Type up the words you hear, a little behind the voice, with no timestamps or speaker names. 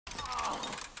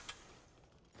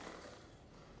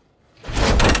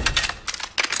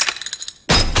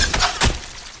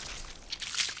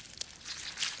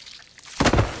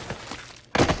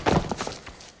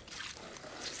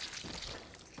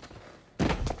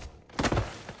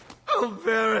Oh,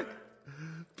 Varric,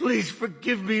 please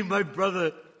forgive me, my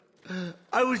brother.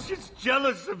 I was just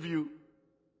jealous of you.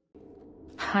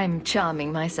 I'm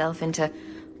charming myself into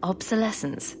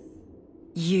obsolescence.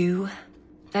 You?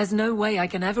 There's no way I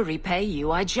can ever repay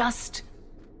you, I just...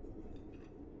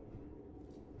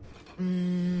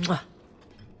 Mwah.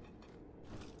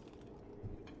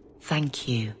 Thank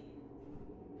you.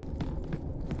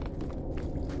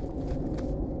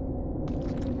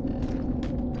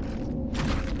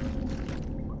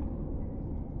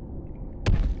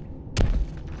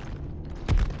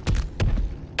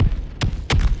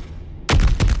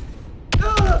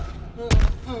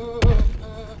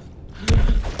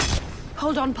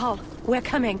 Hold on, Paul. We're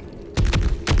coming.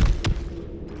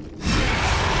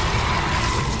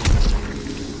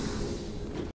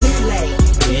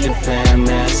 Peter Pan,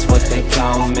 that's what they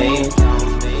call me.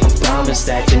 I promise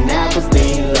that you'll never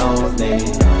be lonely.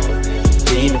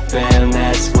 Peter Pan,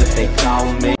 that's what they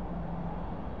call me.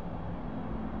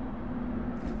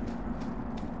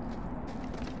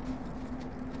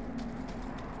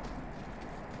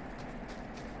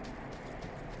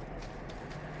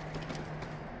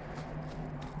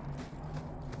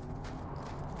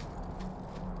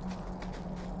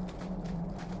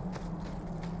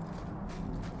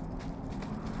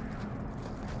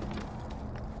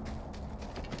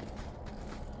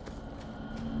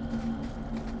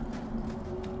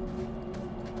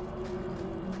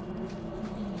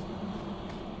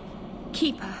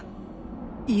 Keeper.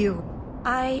 You...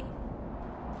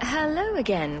 Hello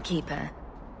again, Keeper.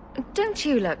 Don't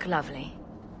you look lovely?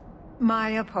 My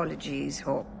apologies,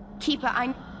 Hawk. Keeper,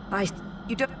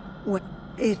 You don't... Well,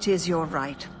 it is your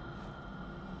right.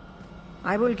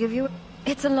 I will give you...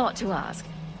 It's a lot to ask,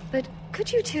 but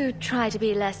could you two try to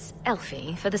be less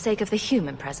elfy for the sake of the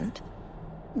human present?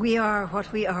 We are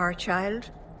what we are, child.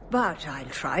 But I'll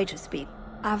try to speak.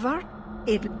 Avar,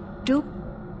 it do...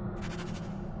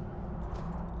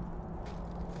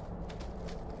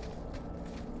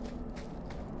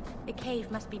 The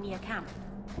cave must be near camp.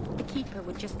 The Keeper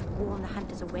would just warn the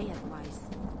hunters away otherwise.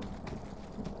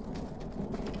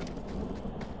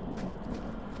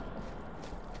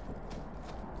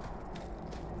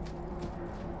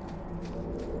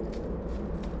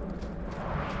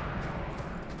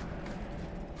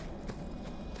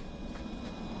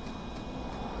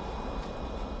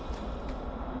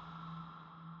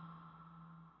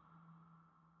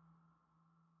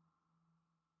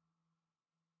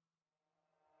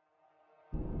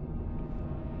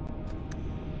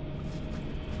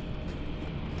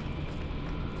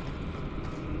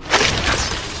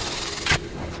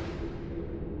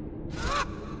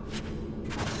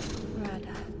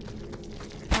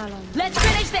 Let's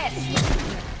finish this!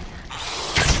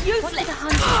 Useless! What are the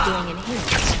hunters doing in here?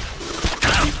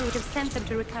 The Keeper would have sent them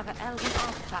to recover elven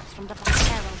artifacts from the Black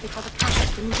Peril before the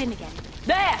campers can move in again.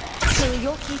 There! So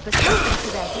your Keeper's hoping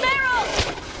to their dead.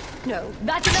 Meryl! No,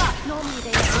 that's enough! Normally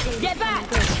they Get back!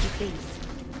 Go, if you please.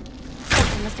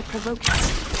 Something must have provoked you.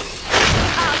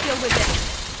 I'll deal with this.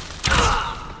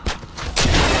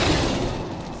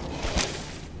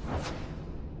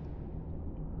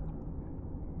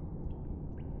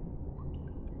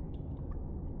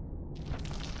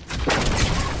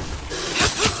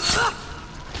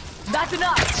 That's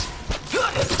enough!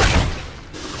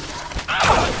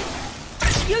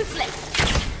 Useless!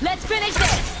 Let's finish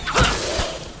this!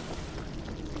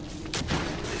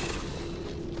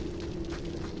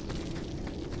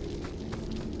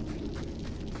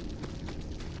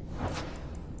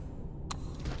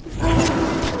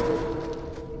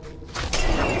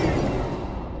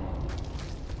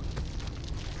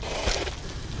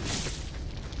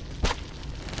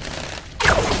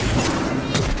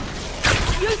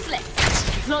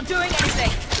 Not doing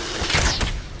anything.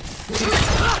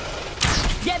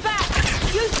 Get back!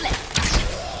 Useless!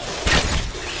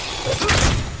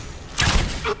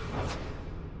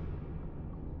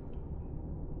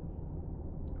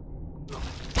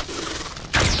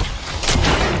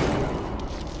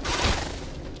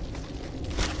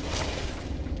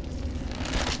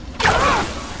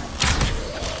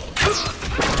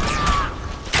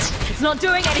 It's not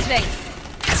doing anything.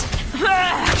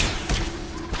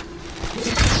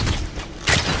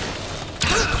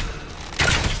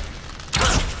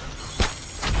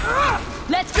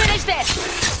 Let's finish this!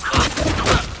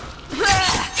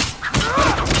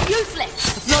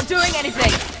 Useless! It's not doing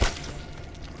anything!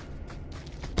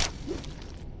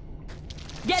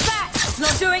 Get back! It's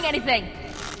not doing anything!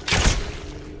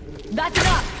 That's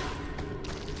enough!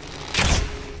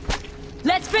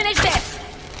 Let's finish this!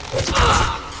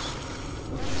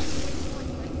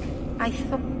 I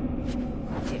thought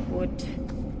it would.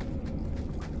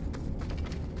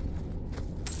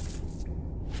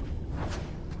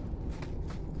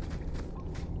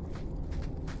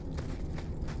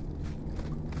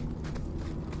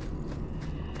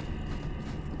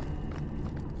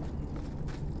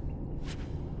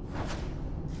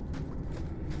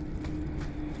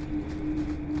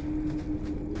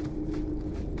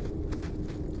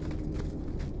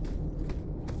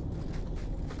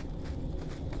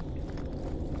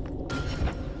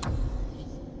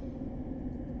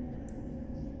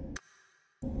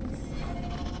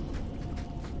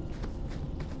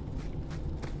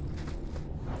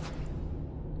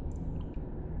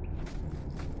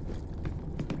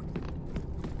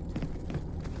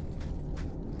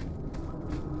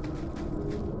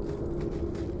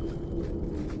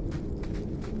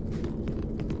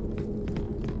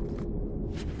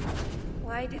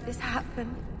 Why did this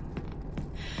happen?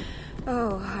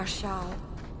 Oh, Ahaaaaaa,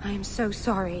 I am so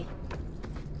sorry.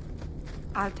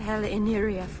 I'll tell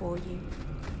Iniria for you.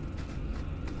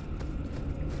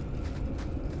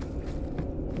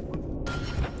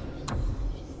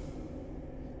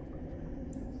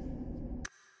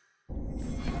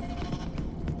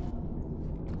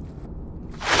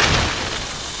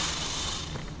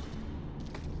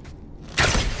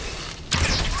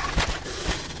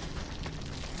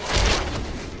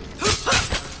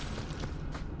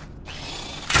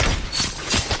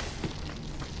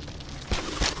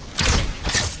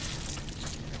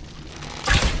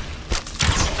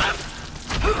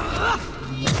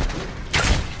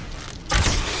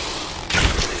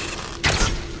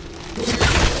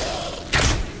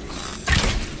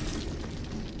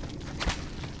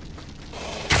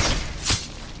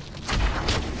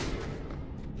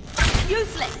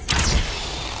 Useless!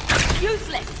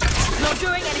 Useless! Not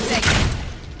doing anything!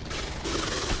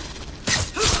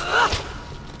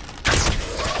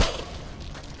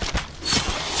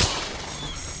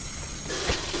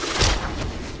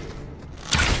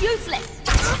 Useless!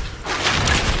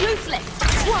 Useless!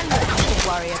 One less to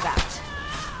worry about.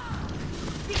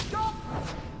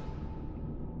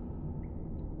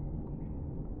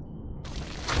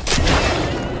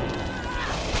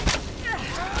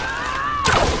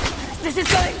 This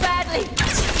is going badly!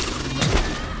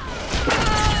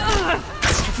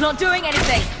 It's not doing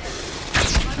anything!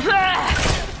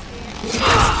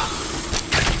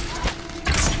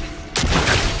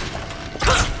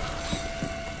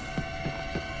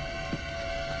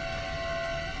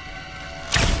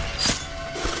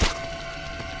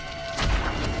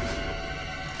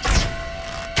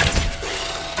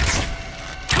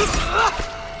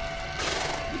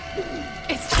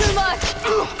 It's too much!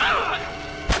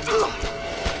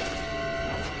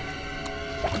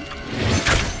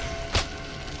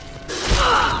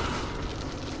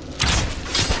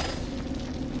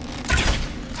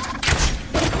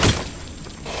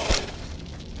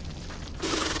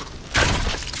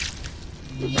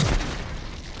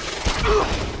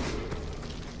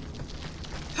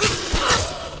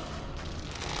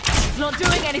 It's not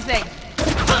doing anything!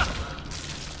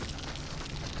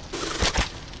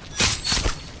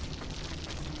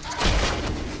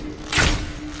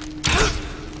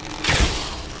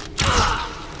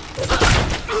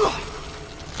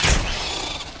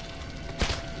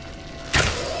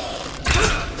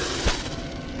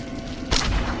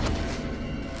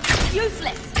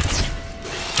 Useless!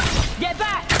 Get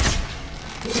back!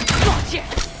 Gotcha!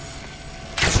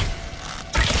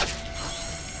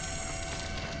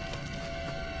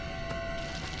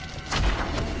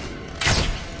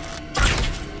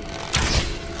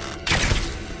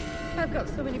 I've got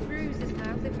so many bruises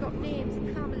now, they've got names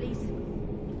and families.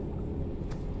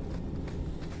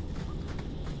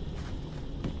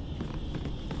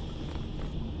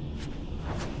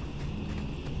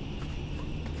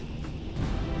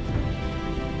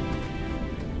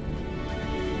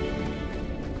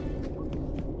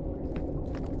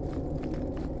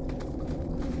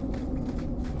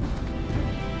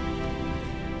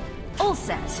 All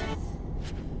set.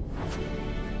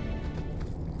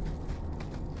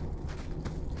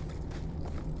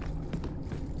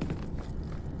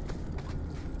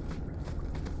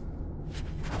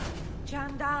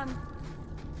 Jandan.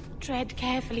 Tread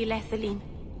carefully, Lethaline.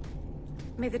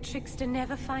 May the trickster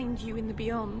never find you in the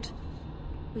beyond.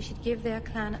 We should give their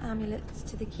clan amulets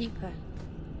to the Keeper.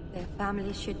 Their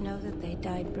families should know that they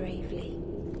died bravely.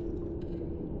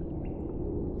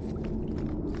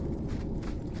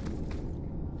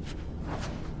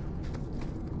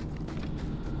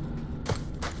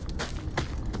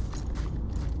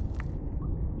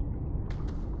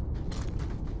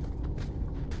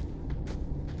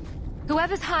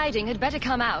 Whoever's hiding had better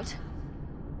come out.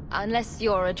 Unless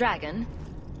you're a dragon,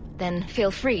 then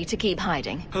feel free to keep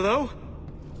hiding. Hello?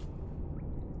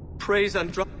 Praise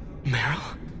Andro...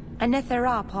 Meryl?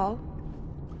 Ahaaaaaa, Paul.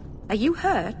 Are you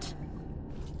hurt?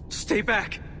 Stay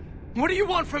back! What do you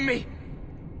want from me?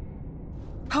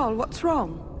 Paul, what's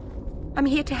wrong? I'm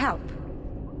here to help.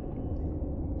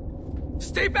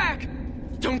 Stay back!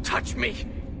 Don't touch me!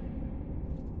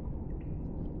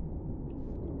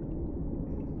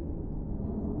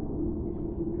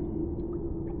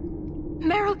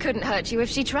 Meryl couldn't hurt you if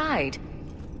she tried.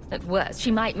 At worst,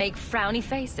 she might make frowny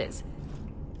faces.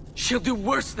 She'll do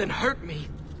worse than hurt me.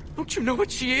 Don't you know what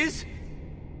she is?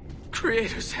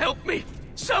 Creators, help me!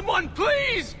 Someone,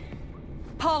 please!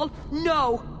 Paul,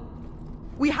 no!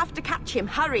 We have to catch him,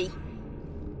 hurry!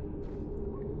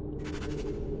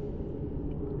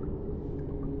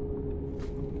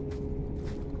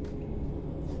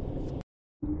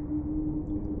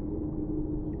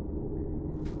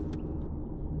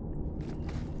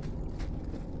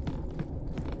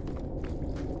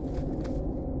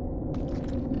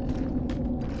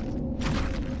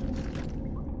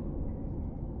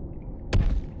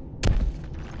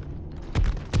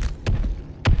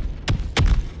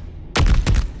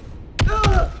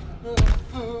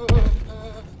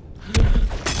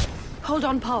 Hold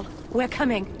on, Paul. We're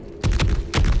coming.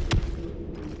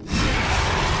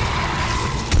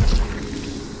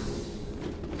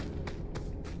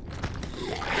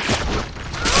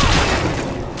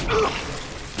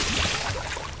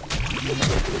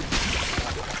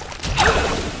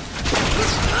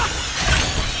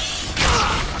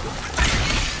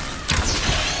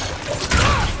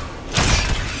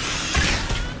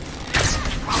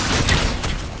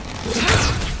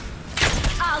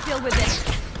 I'll deal with this.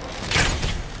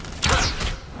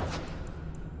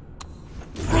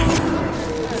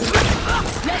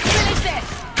 Let's finish this.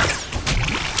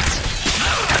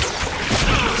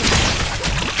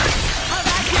 How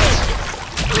about you?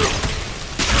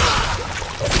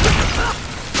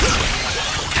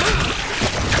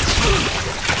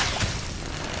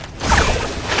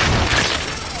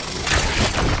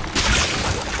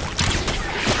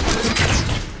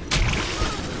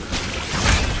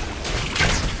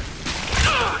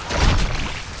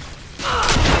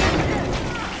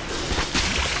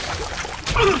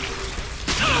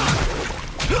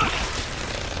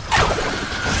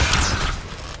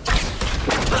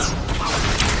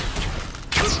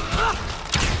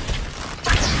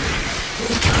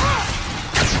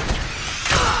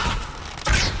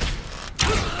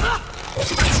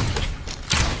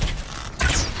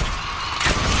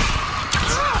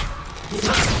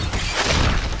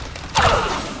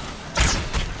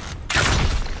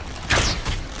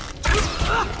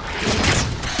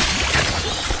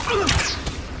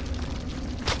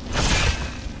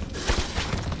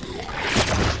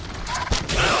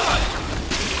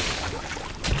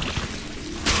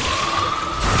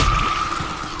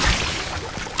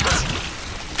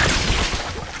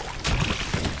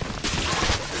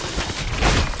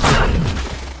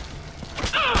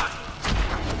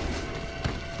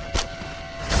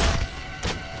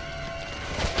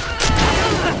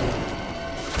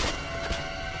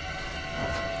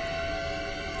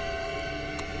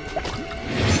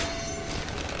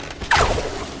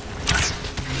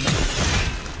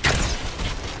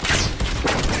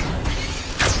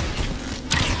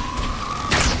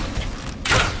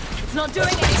 It's not doing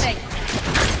anything.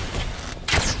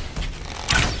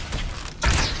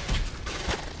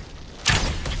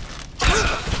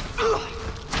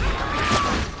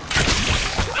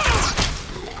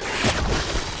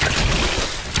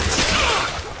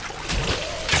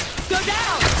 Go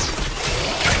down!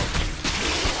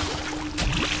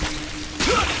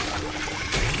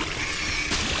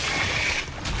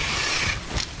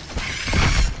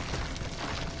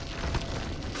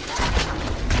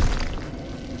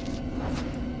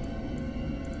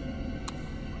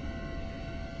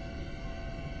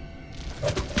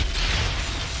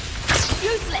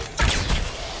 Useless!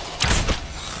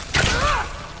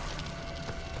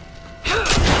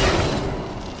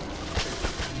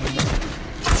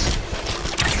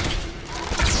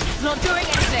 It's not doing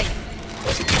anything!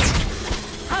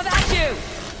 How about you?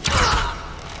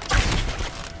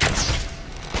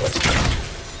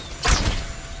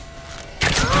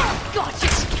 Gotcha!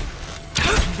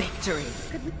 Victory!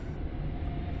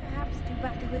 Perhaps do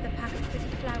battle with a pack of pretty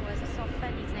flowers or soft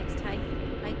bunnies next time.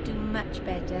 I'd do much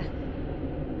better.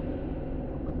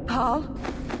 Paul?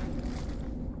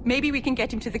 Maybe we can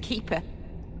get him to the Keeper.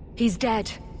 He's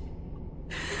dead.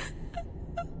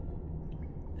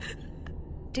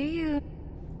 Do you...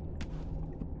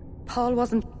 Paul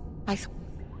wasn't...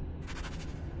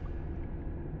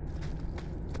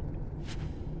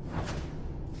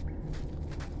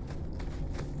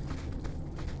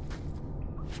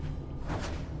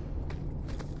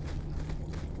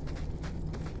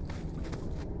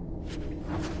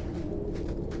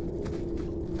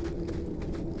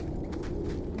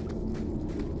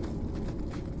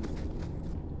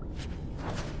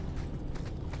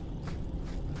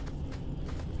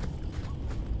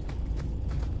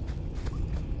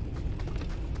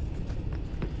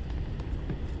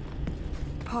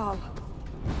 Paul,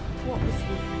 what was he?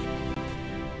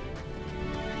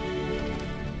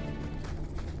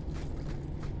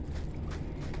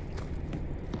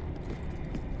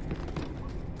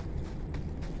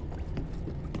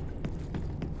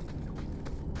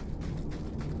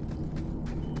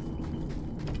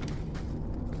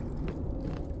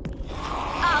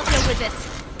 I'll deal with this.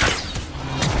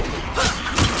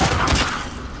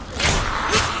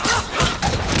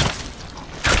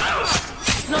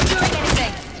 It's not doing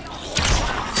anything.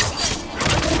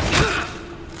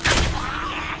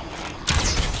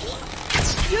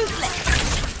 Useless.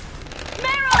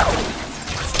 Marrow!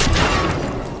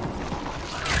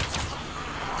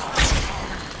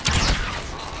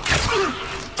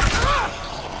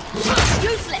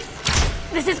 Useless.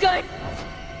 This is going...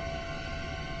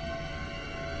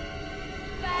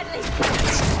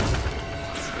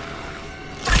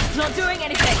 not doing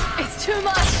anything. It's too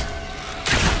much.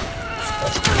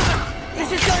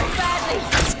 This is going badly.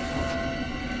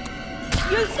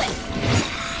 Useless.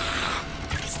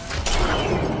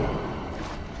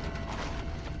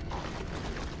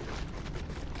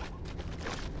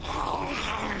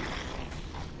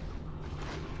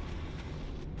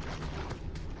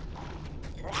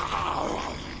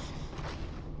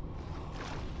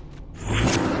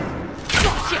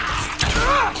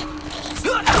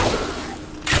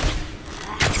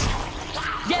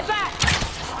 Get back!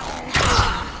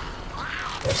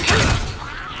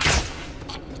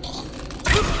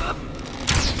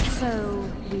 So,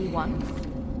 we won?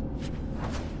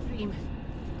 Dream.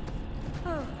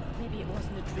 Oh, maybe it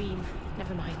wasn't a dream.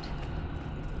 Never mind.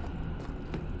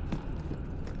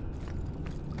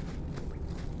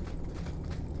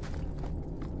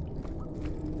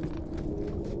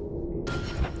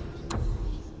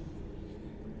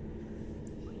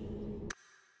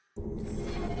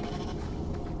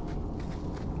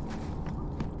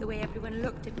 The way everyone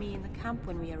looked at me in the camp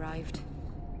when we arrived.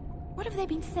 What have they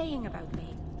been saying about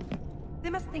me? They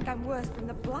must think I'm worse than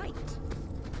the Blight.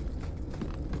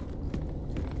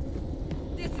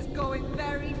 This is going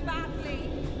very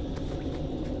badly.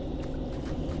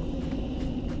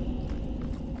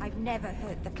 I've never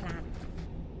hurt the clan.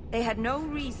 They had no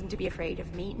reason to be afraid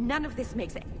of me. None of this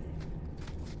makes it.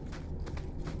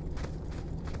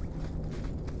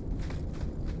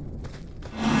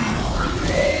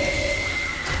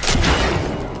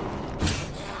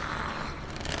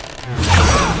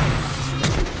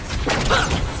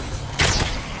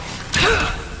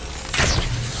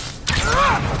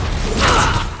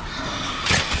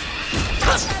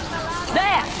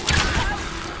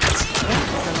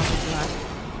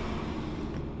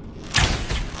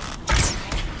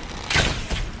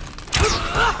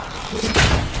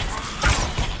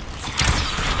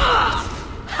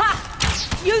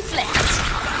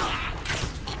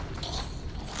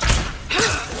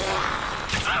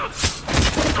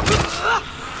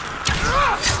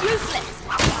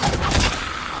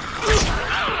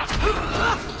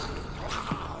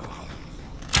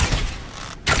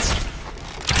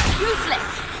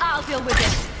 I'll deal with it.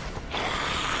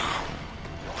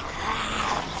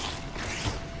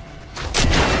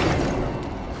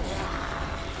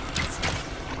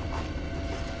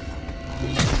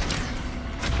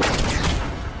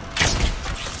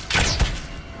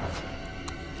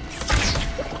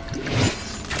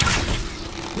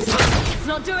 It's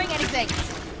not doing anything.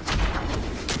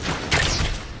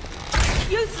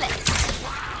 Useless.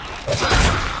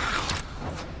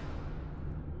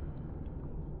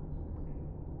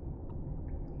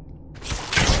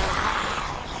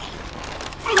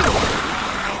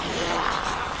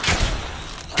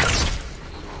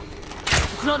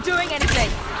 It's not doing anything.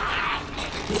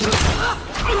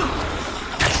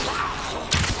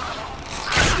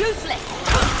 Useless.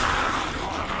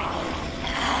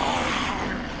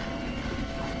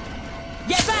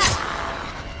 Get back.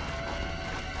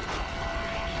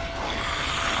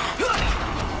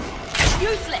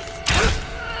 Useless.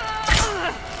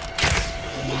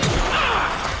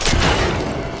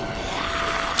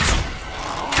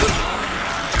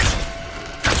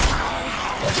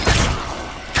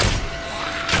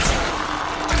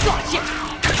 Gotcha!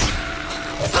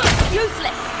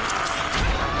 Useless!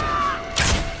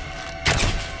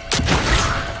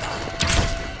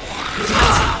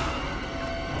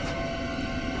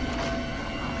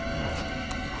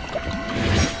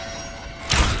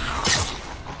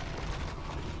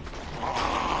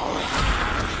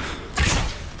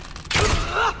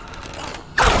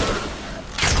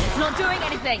 It's not doing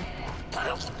anything!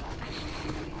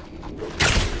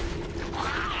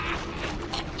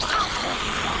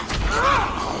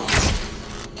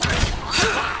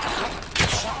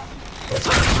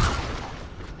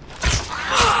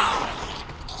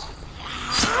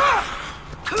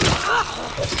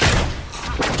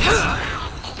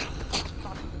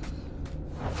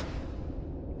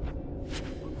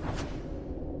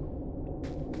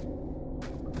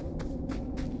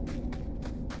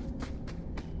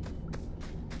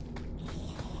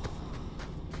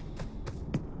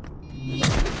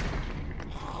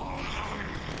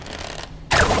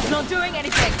 It's not doing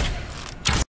anything!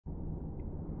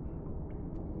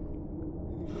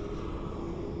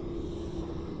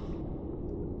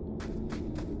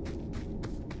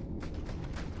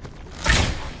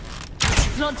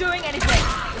 It's not doing anything!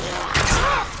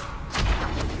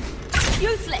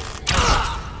 Useless!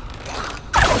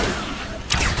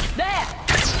 There!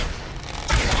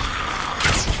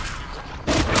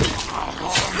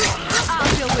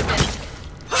 I'll deal with this.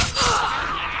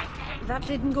 That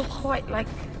didn't go quite like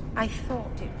I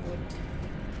thought it would.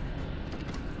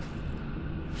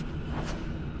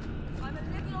 I'm a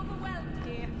little overwhelmed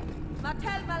here.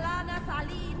 Matel Malana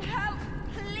Saline, help,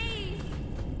 please!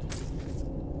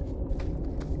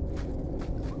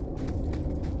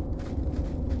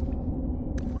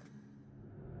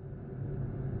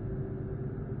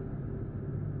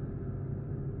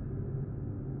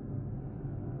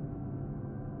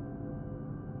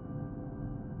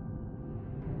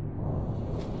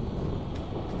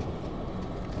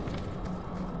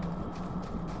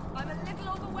 I'm a little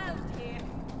overwhelmed here.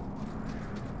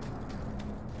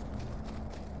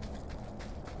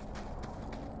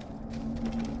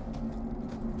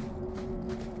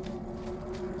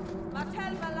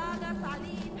 Matel Malana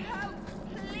Saline, help,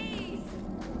 please!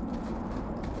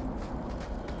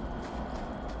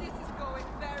 This is going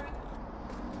very...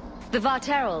 The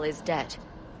Varterol is dead.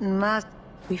 Mas,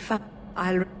 we found.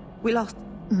 We lost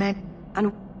Meg,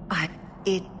 and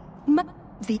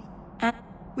and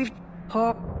we've.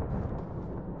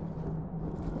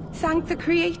 Thank the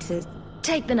creators.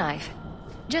 Take the knife.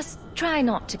 Just try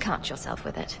not to cut yourself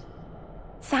with it.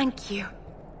 Thank you.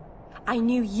 I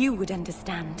knew you would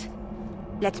understand.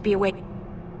 Let's be away.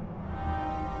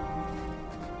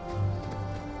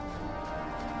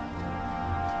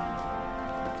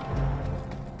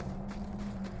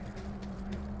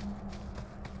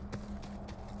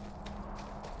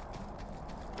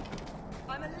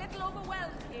 I'm a little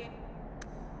overwhelmed here.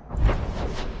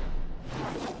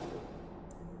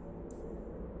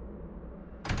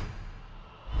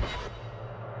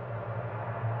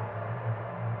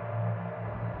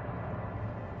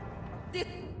 This...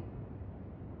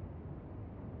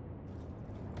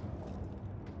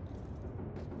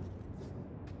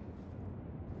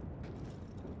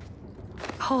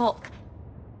 Hawk.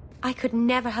 I could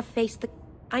never have faced the...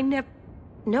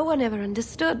 No one ever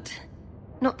understood.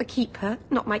 Not the Keeper,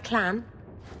 not my clan.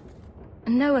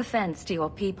 No offense to your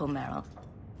people, Meryl.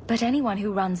 But anyone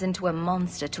who runs into a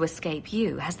monster to escape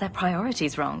you has their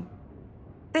priorities wrong.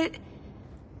 They're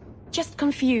just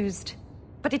confused.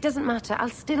 But it doesn't matter, I'll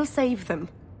still save them.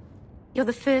 You're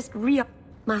the first real...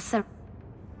 Massa...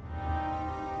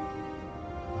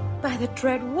 By the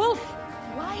Dread Wolf!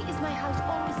 Why is my house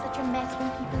always such a mess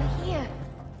when people are here?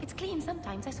 It's clean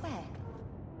sometimes, I swear.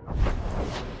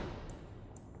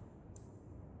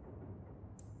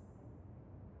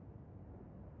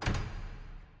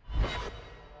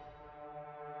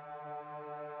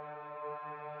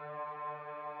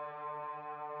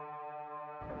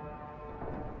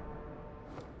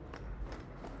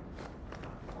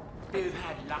 You've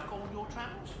had luck on your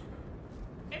travels?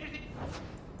 Everything...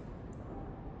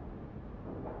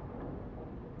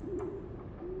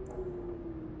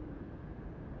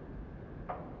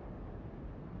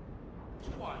 It's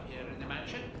quiet here in the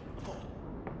mansion.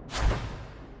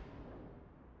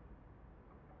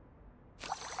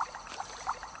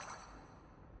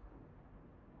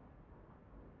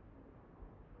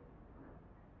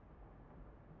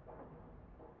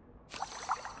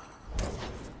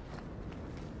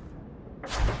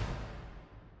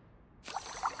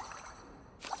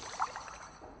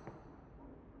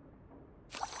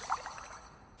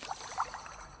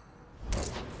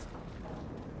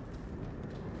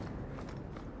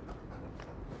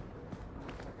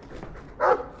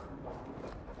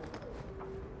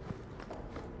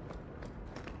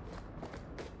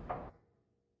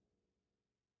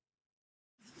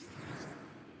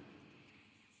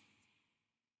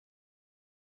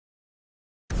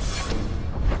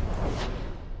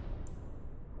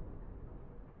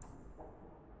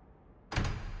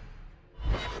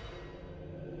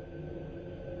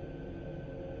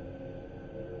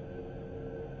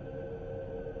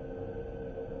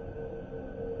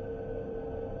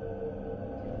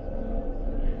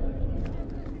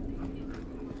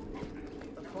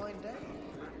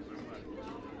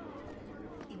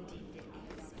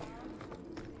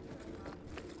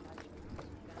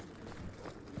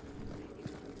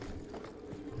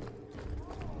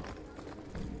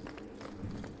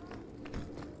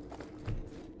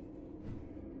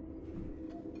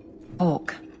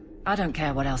 Hawk, I don't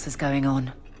care what else is going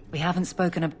on. We haven't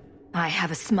spoken of... I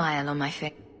have a smile on my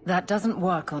face. That doesn't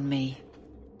work on me.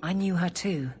 I knew her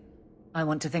too. I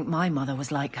want to think my mother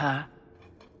was like her.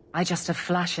 I just have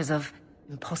flashes of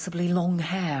impossibly long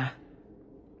hair.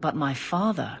 But my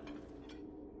father...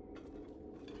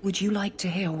 Would you like to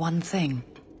hear one thing?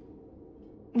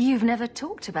 You've never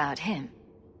talked about him.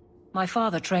 My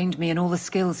father trained me in all the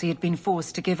skills he had been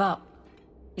forced to give up.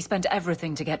 He spent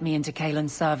everything to get me into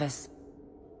Kaelin's service.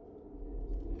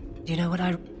 Do you know what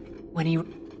when he...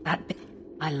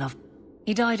 I love...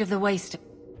 He died of the waste.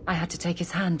 I had to take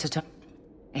his hand to...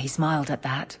 He smiled at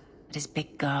that, at his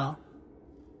big girl.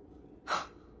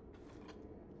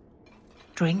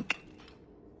 Drink?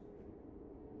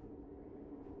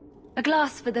 A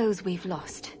glass for those we've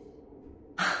lost.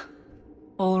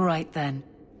 All right then.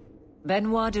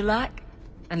 Benoit Dulac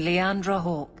and Leandra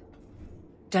Hawke.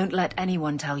 Don't let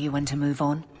anyone tell you when to move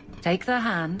on. Take their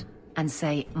hand and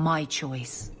say, my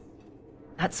choice.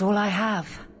 That's all I have.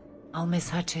 I'll miss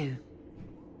her too.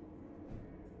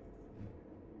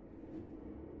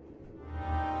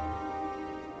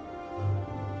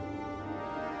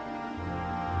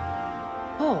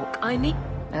 Hawke, I need...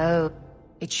 Oh.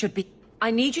 It should be... I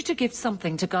need you to give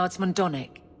something to Guardsman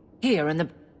Donnick. Here in the...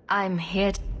 I'm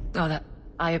here to... Oh, that...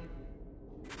 I...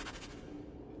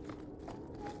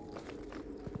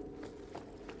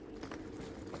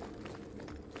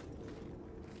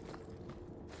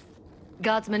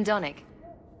 Guardsman Donnick.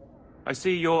 I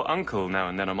see your uncle now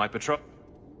and then on my patrol.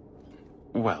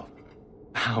 Well,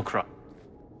 how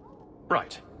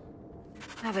Right.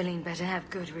 Aveline better have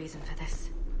good reason for this.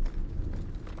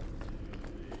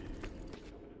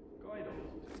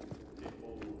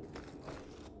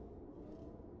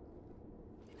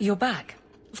 You're back.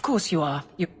 Of course you are.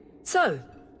 So?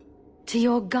 To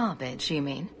your garbage, you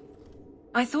mean?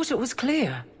 I thought it was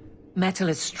clear. Metal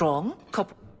is strong,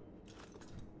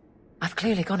 I've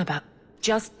clearly gone about...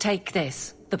 Just take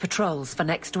this. The patrols for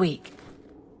next week.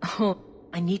 Oh.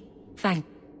 I need... Thank...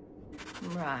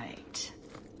 Right.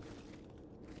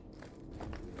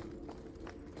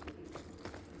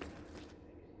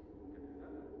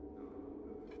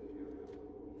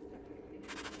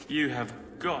 You have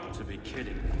got to be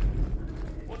kidding me.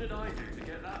 What did I do to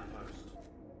get that post?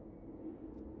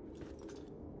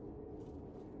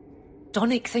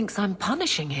 Donnick thinks I'm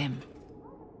punishing him.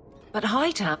 But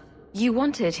Hightown... You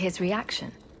wanted his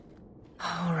reaction.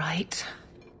 All right.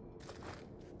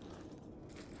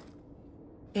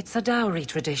 It's a dowry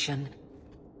tradition.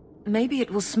 Maybe it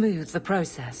will smooth the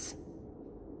process.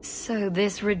 So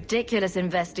this ridiculous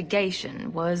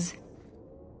investigation was...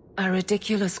 A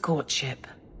ridiculous courtship.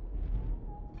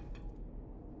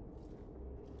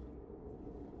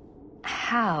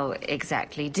 How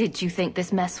exactly did you think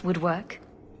this mess would work?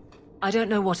 I don't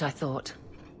know what I thought.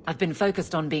 I've been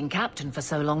focused on being captain for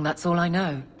so long, that's all I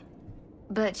know.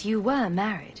 But you were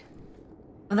married.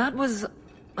 And that was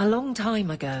a long time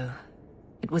ago.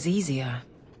 It was easier,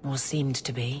 or seemed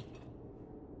to be.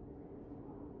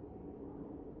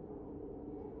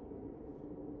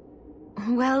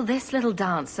 Well, this little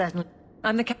dance certainly...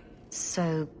 I'm the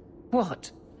So...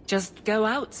 What? Just go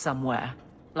out somewhere?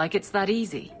 Like it's that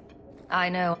easy? I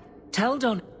know. Tell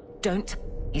Don... Don't...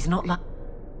 He's not like...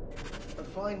 A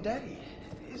fine day,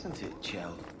 isn't it,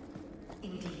 Chell?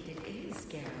 Indeed it is,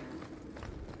 Garrett.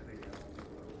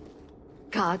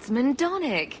 Guardsman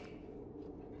Donnick!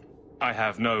 I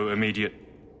have no immediate...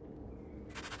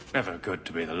 Never good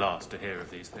to be the last to hear of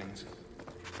these things.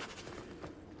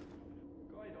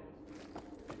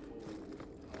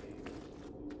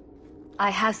 I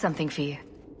have something for you.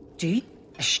 Do you?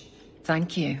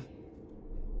 Thank you.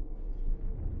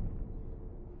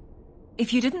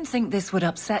 If you didn't think this would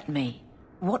upset me,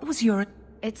 what was your...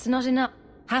 It's not enough.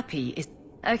 Happy is...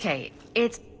 Okay,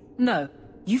 it's... No,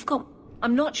 you've got...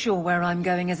 I'm not sure where I'm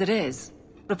going as it is.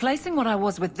 Replacing what I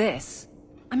was with this...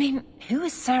 I mean, who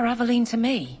is Sir Aveline to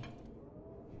me?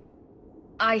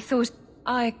 I thought...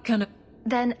 I can...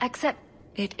 Then accept...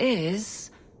 It is...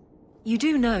 You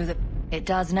do know that... It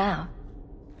does now.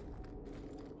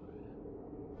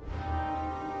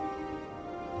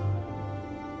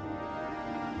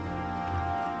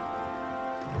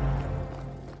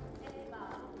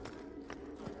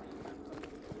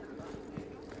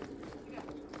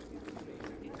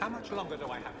 How much longer do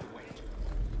I have to wait?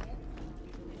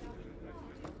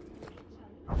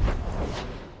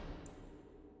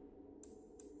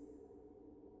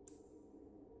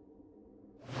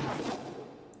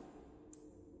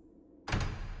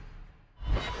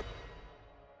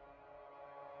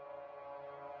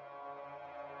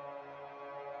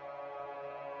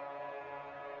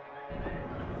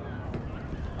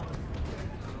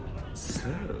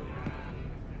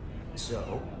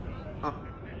 So,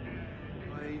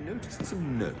 I noticed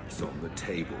some notes on the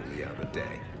table the other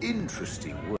day.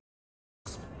 Interesting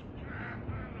words.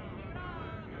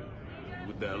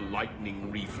 With their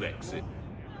lightning reflexes.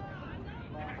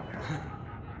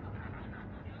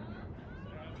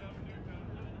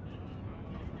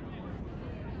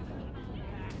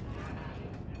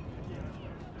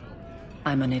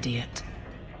 I'm an idiot.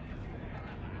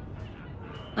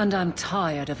 And I'm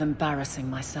tired of embarrassing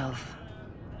myself.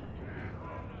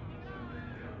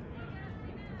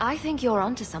 I think you're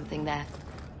onto something there.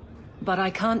 but I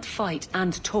can't fight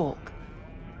and talk.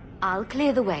 I'll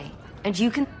clear the way, and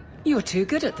you can... You're too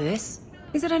good at this.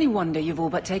 Is it any wonder you've all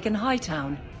but taken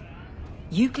Hightown?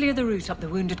 You clear the route up the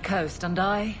Wounded Coast, and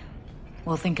I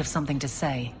will think of something to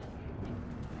say.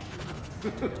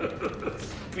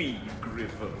 Speed,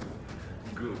 Griffin.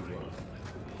 Good one.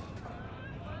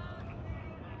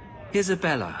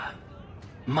 Isabella,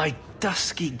 my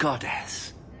dusky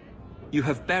goddess. You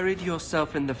have buried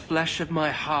yourself in the flesh of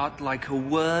my heart like a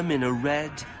worm in a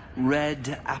red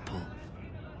apple.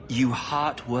 You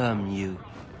heartworm, you.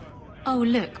 Oh,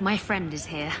 look, my friend is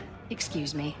here.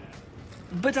 Excuse me.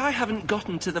 But I haven't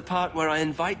gotten to the part where I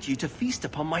invite you to feast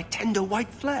upon my tender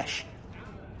white flesh.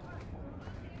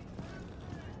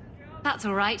 That's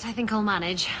all right, I think I'll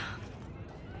manage.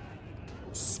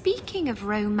 Speaking of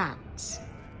romance,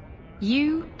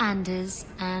 you, Anders,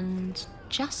 and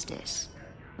Justice.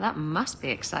 That must be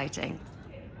exciting.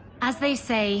 As they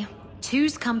say,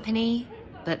 two's company,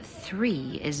 but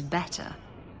three is better.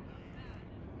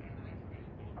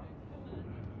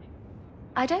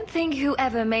 I don't think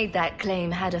whoever made that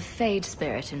claim had a Fade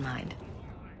spirit in mind.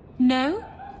 No?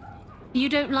 You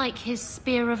don't like his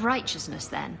spear of righteousness,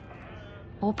 then?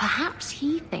 Or perhaps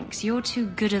he thinks you're too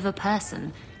good of a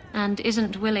person and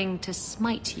isn't willing to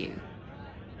smite you.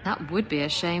 That would be a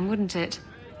shame, wouldn't it?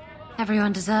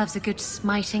 Everyone deserves a good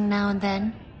smiting now and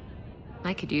then.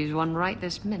 I could use one right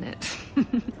this minute.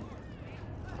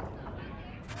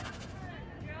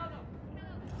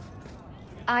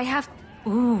 I have...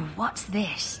 Ooh, what's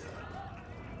this?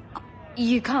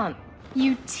 You can't.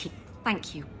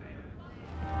 Thank you.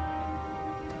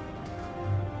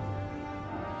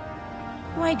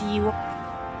 Why do you...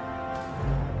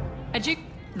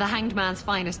 The Hanged Man's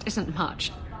finest isn't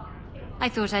much. I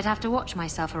thought I'd have to watch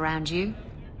myself around you.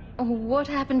 What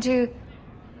happened to...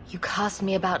 You cast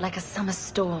me about like a summer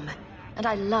storm, and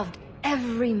I loved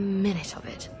every minute of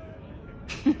it.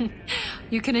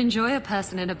 You can enjoy a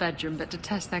person in a bedroom, but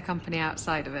detest their company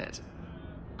outside of it.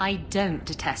 I don't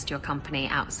detest your company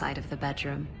outside of the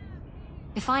bedroom.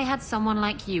 If I had someone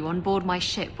like you on board my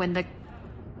ship when the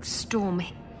storm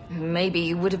hit... Maybe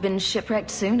you would have been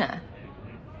shipwrecked sooner.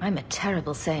 I'm a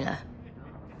terrible sailor.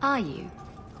 Are you?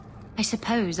 I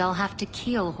suppose I'll have to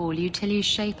keel haul you till you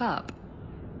shape up.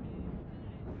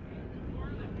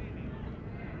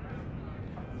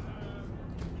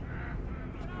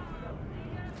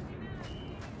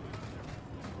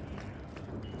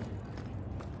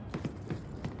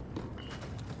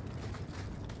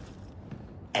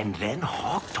 And then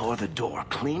Hawk tore the door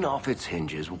clean off its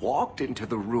hinges, walked into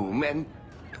the room, and...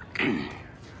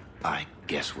 I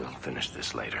guess we'll finish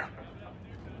this later.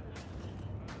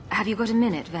 Have you got a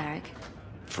minute, Varric?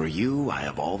 For you, I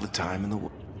have all the time in the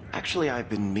world. Actually, I've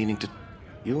been meaning to...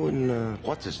 You and,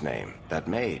 what's his name? That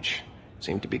mage.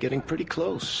 Seem to be getting pretty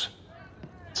close.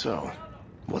 So,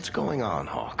 what's going on,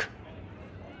 Hawk?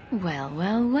 Well,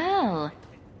 well, well.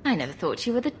 I never thought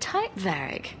you were the type,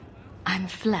 Varric. I'm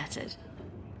flattered.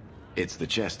 It's the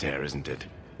chest hair, isn't it?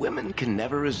 Women can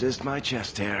never resist my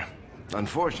chest hair.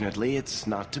 Unfortunately, it's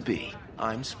not to be.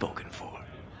 I'm spoken for.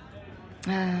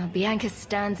 Bianca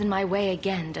stands in my way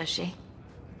again, does she?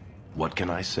 What can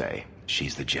I say?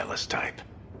 She's the jealous type.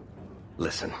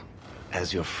 Listen,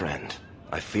 as your friend,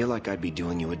 I feel like I'd be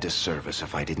doing you a disservice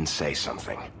if I didn't say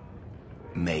something.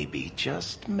 Maybe,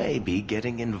 just maybe,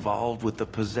 getting involved with the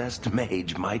possessed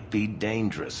mage might be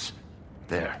dangerous.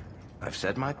 There, I've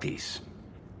said my piece.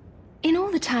 In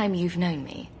all the time you've known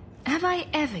me, have I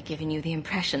ever given you the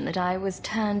impression that I was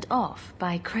turned off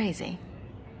by crazy?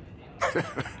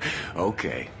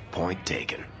 Okay, point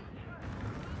taken.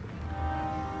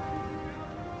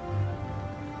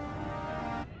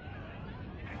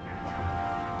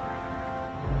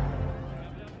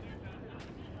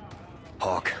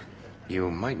 Hawk,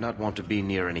 you might not want to be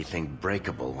near anything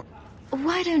breakable.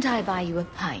 Why don't I buy you a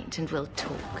pint and we'll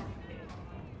talk?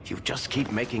 You just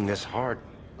keep making this hard.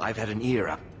 I've had an ear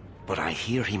up, but I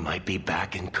hear he might be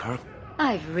back in Kirk.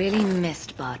 I've really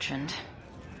missed Bertrand.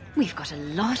 We've got a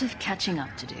lot of catching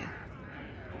up to do.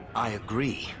 I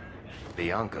agree.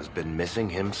 Bianca's been missing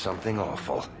him something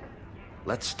awful.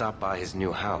 Let's stop by his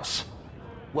new house.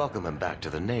 Welcome him back to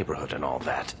the neighborhood and all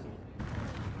that.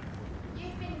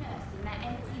 You've been nursing that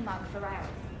empty mug for hours.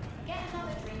 Get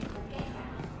another drink or get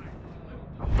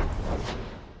out.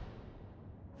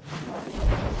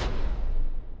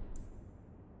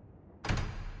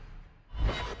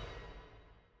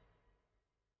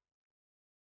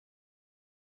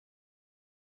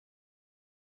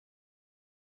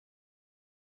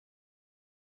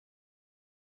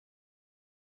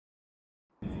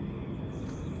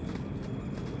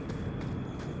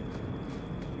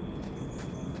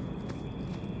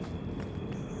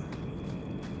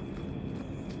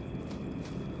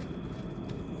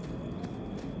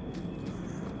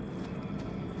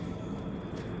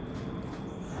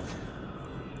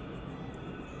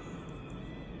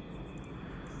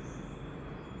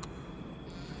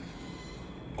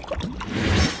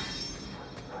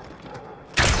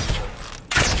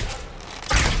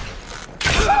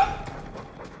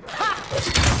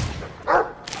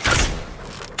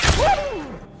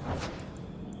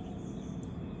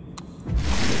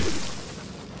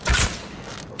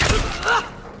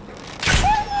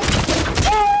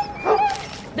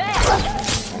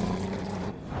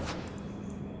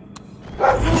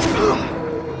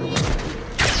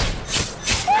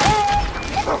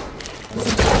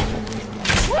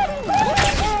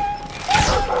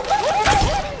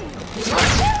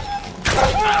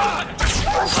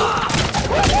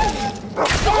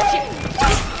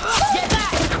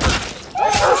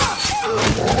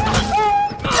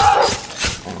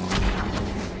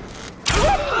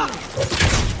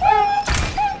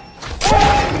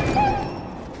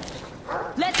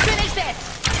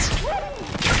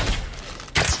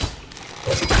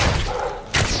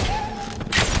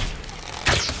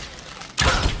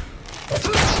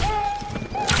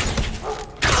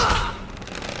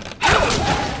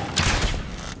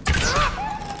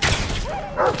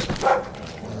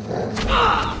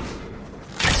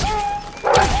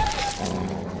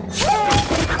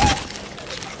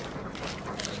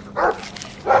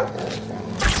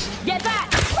 Get back!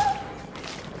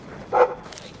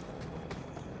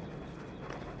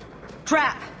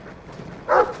 Trap!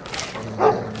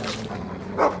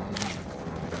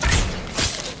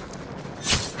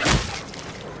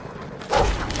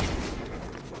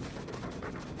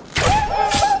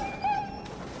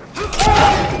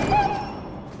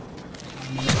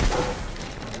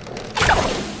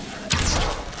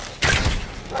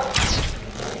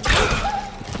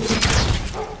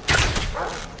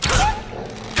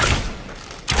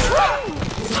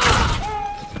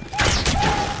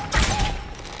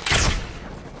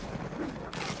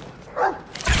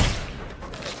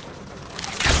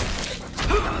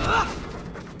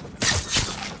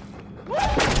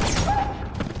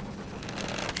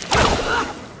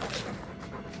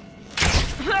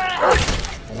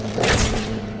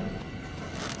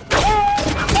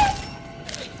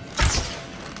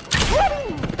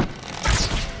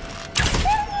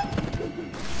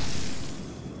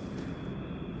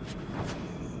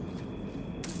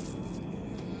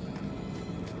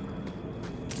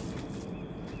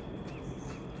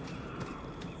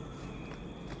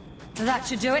 That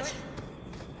should do it.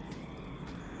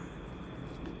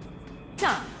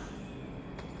 Done.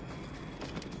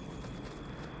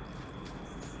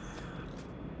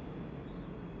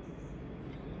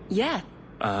 Yeah.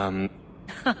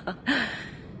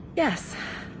 Yes,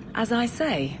 as I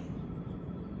say.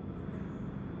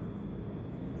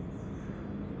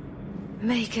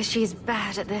 Maker, she's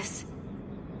bad at this.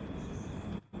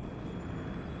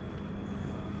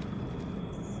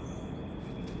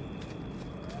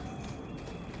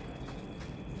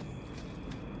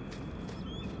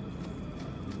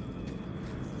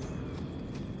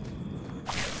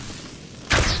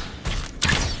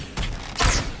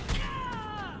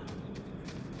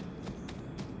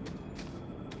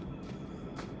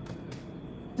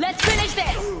 Let's finish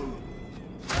this!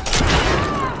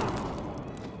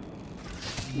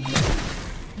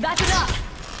 That's enough!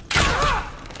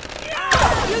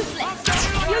 Useless!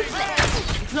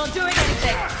 Useless! It's not doing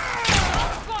anything!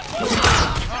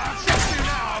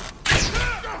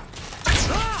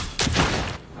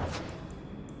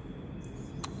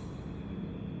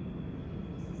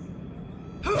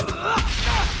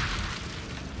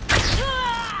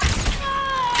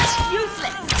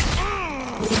 Useless!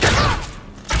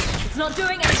 It's not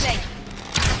doing anything!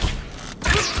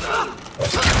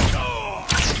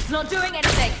 It's not doing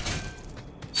anything!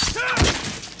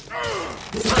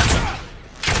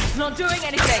 It's not doing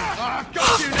anything!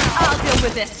 Got you now! I'll deal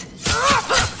with this!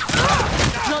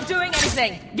 It's not doing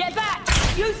anything! Get back!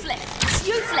 Useless!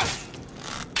 Useless!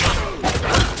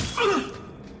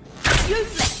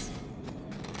 Useless!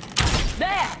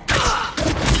 There!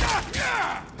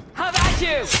 How about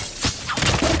you?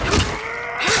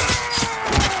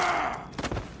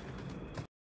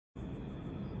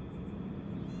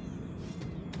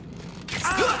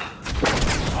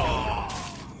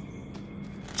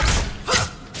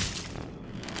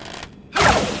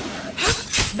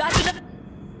 That's enough.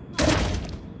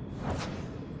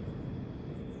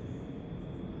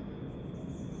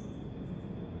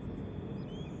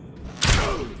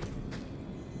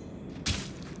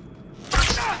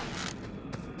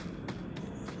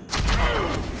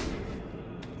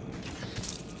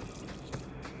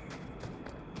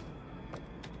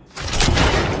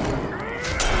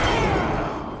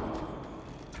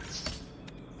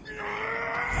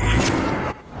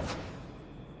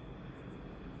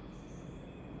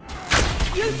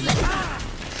 Useless!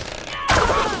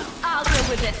 I'll deal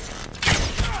with this!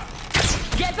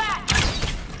 Get back!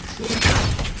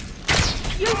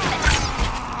 Useless!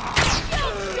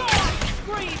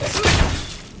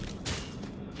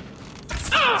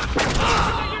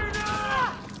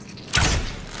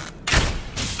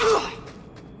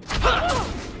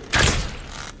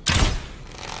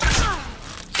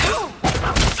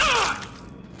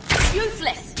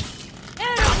 Useless!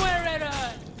 Hit him where it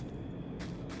hurts!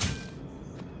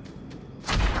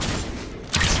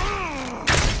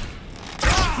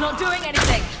 It's not doing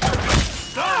anything!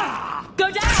 Go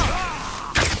down!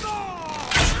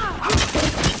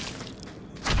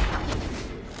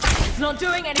 It's not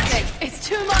doing anything! It's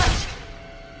too much!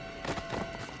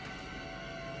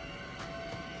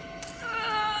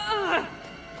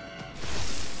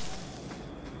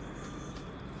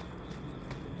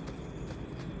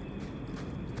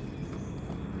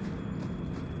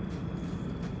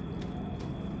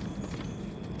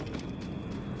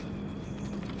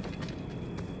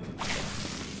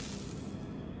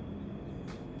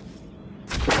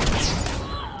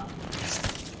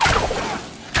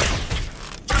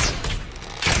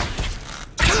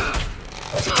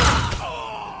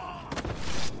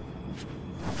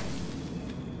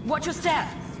 Watch your step.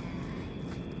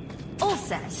 All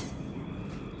set.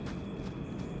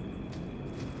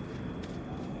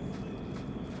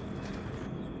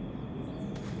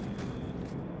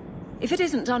 If it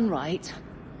isn't done right...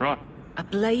 Right. A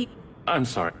blade... I'm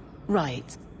sorry.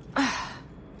 Right.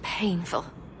 Painful.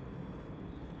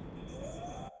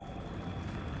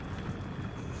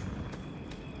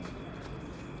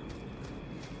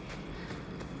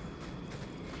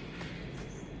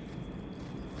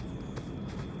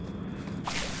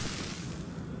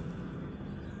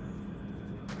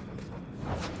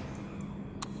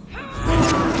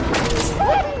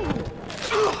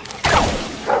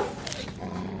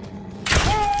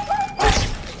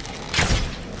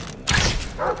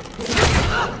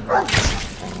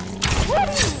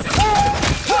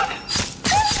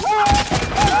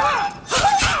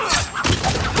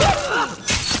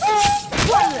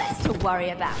 One less to worry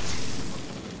about.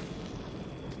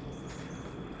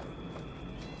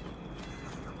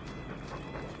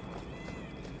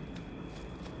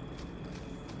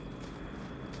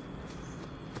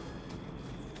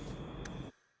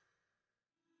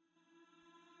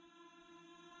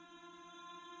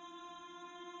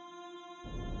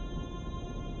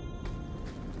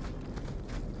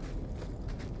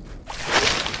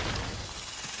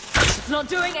 It's not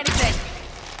doing anything.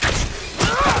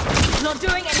 It's not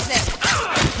doing anything.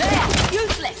 There,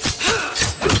 useless.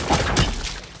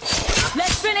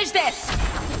 Let's finish this.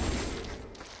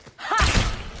 Ha!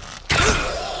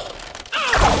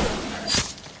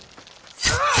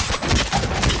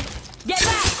 Get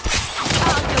back.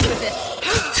 I'll deal with this.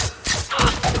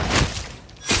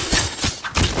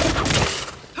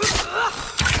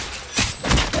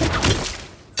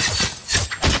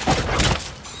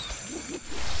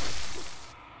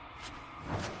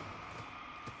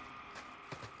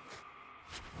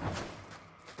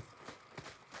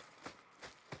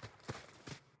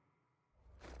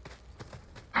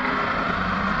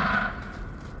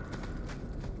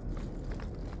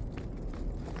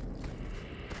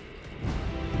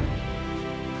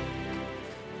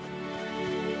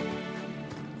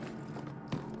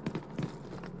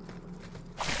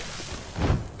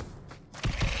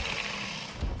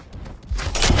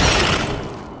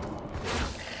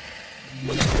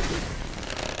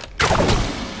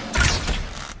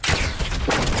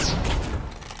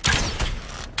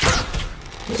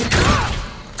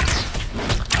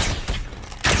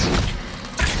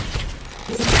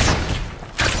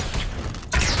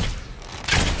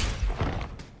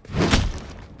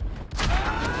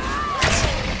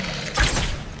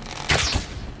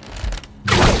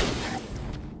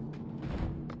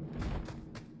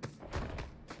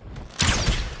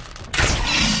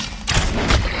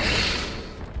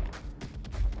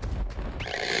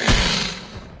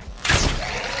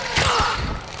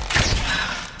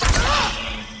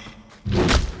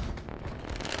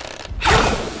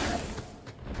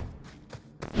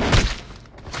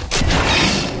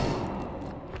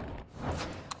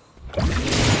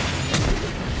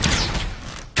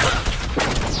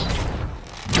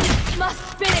 Must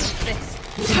finish this.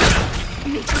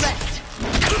 Need to rest.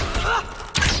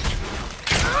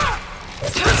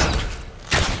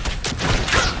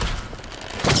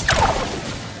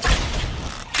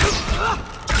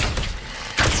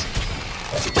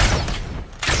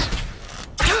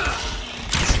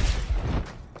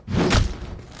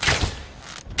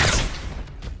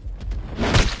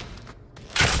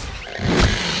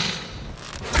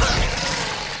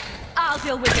 I'll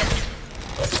deal with this.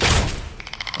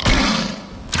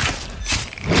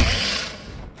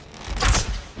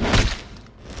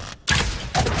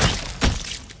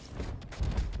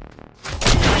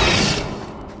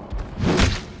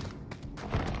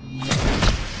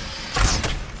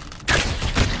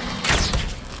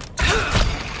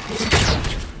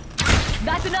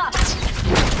 That's enough!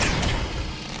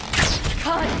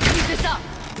 Can't use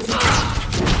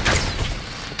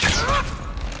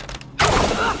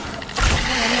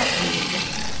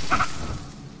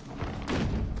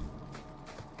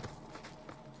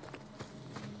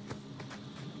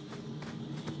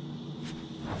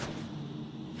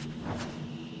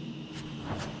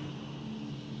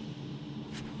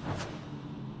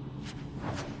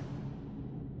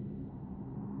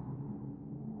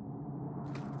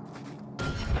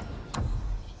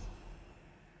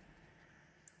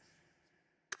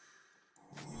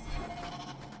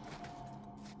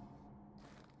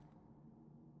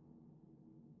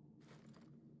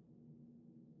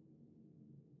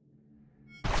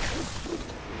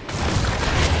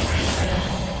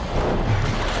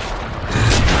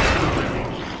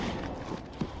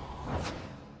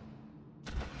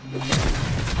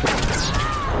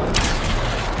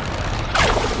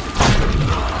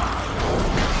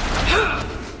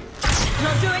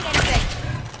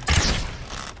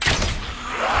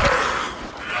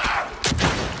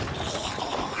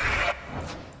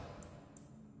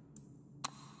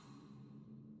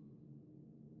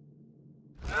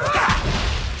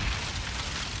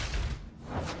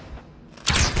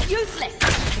Useless!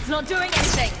 It's not doing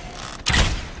anything!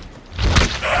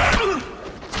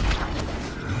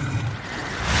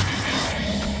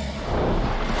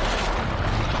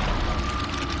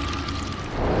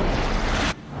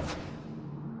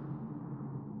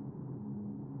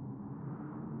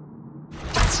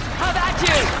 How about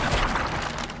you?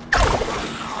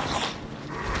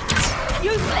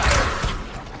 Useless!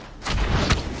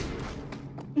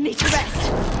 Need to rest.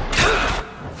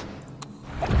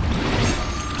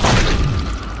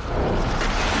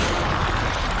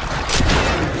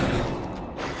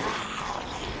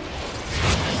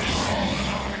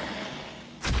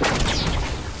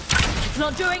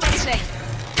 Not doing anything.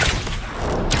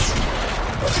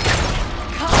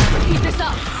 Can't keep this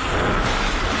up.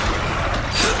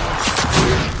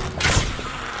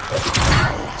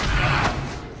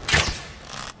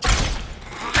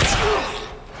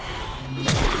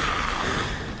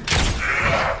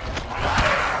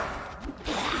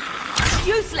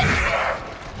 Useless.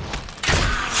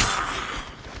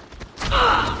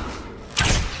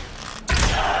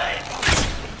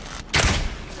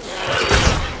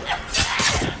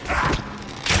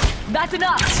 That's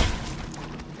enough!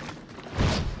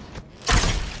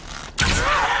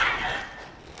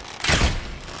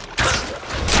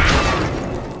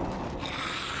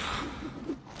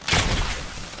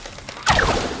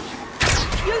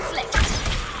 Useless!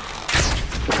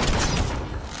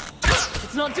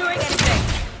 It's not doing anything!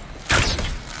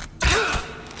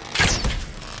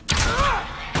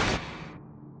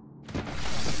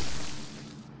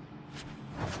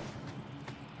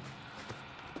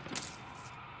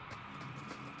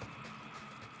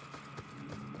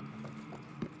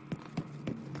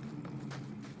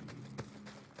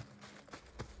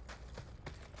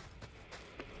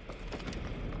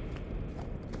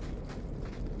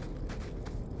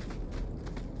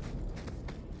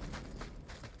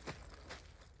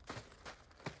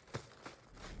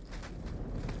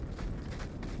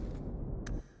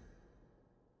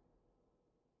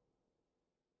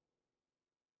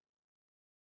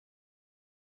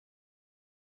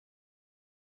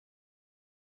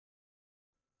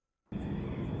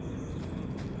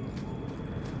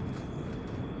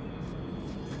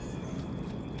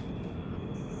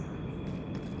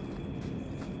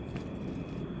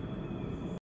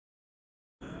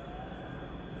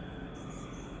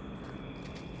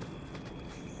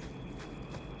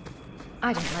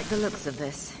 I don't like the looks of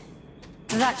this.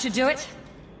 That should do it.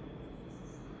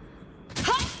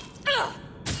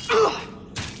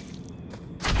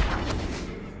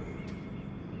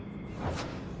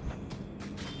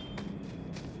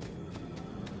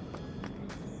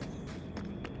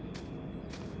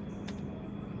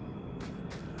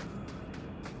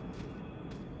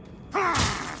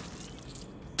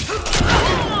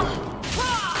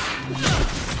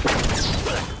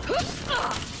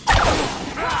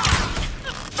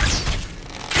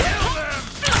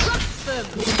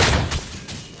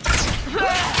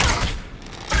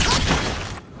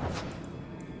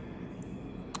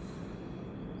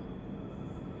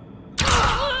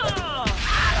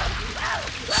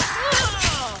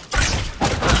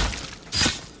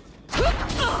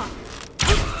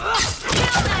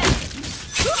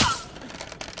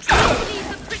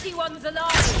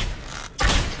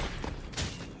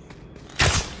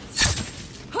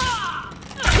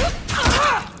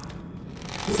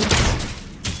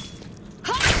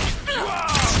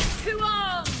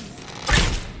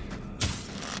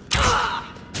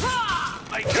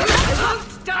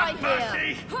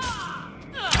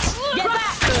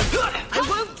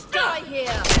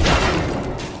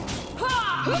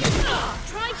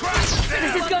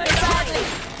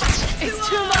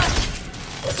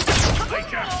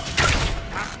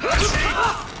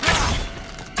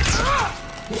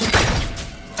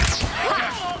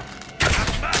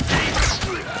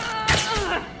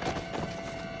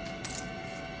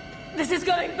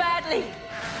 quietly!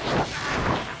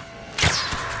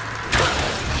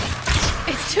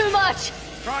 It's too much!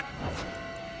 Right.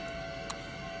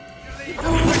 You leave the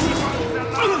pretty ones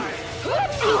alive.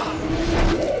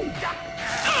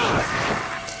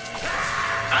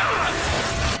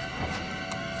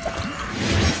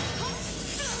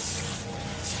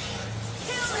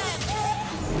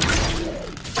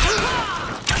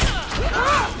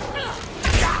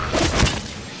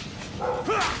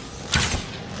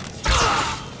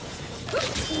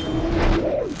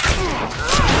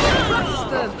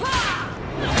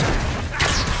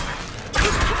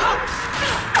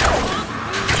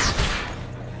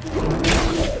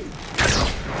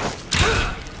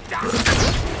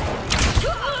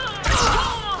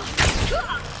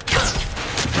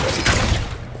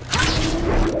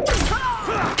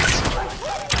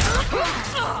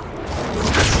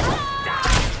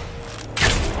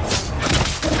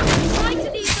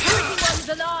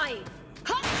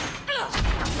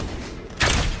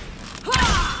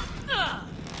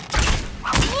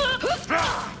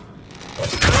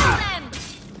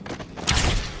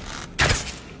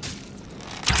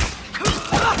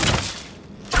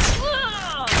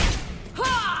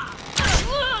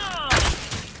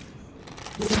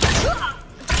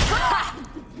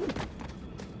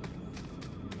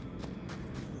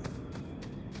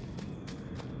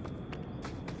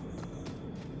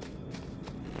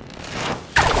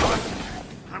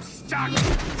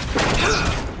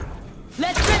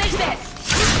 Let's finish this!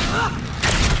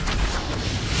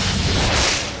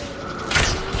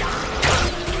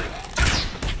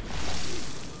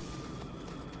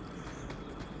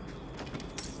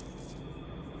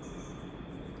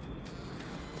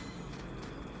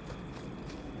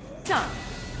 Done.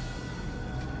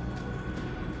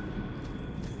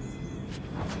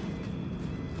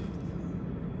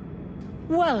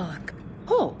 Well,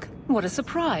 Hawk, what a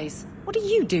surprise. What are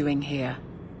you doing here?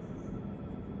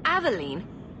 Aveline?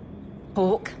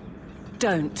 Hawk,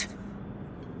 don't.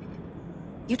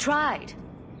 You tried.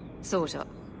 Sort of.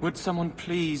 Would someone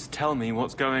please tell me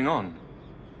what's going on?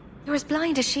 You're as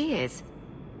blind as she is.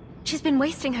 She's been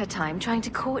wasting her time trying to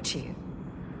court you.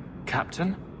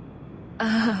 Captain?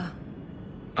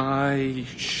 I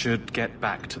should get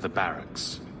back to the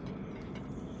barracks.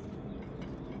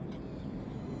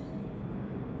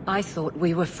 I thought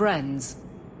we were friends.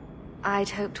 I'd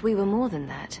hoped we were more than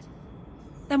that.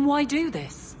 Then why do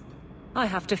this? I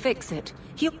have to fix it.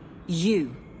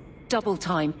 You. Double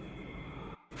time.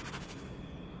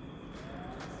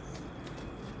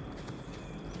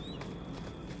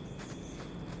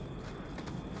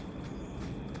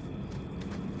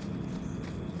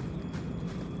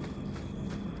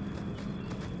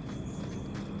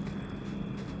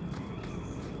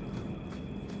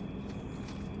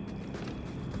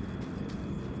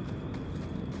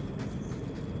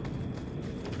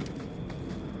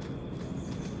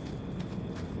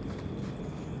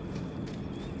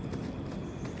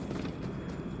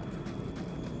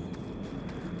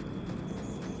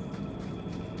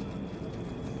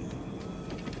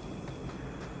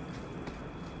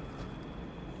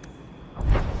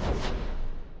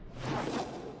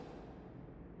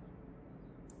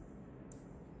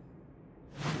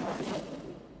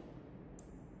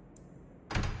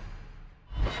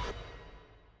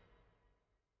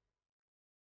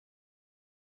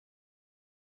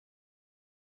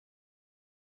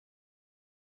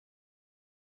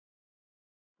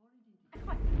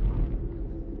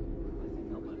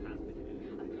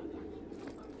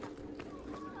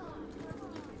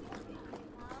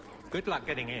 Good luck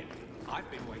getting in. I've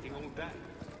been waiting all day.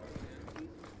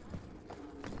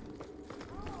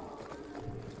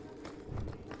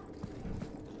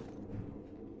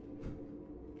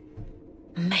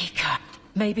 Maker.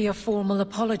 Maybe a formal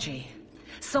apology.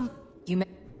 You may...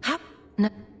 No.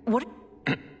 What?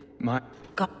 My...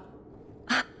 God.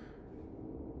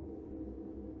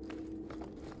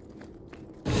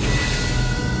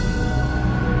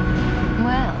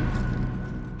 Well,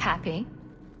 happy?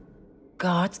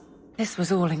 God, this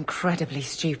was all incredibly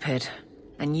stupid.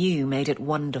 And you made it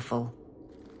wonderful.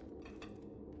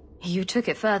 You took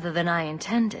it further than I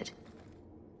intended.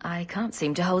 I can't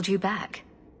seem to hold you back.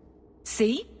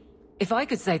 See? If I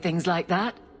could say things like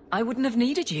that, I wouldn't have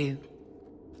needed you.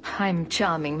 I'm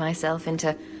charming myself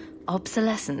into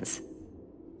obsolescence.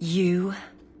 You?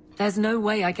 There's no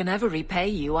way I can ever repay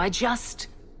you. I just...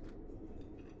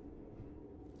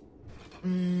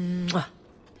 Mwah.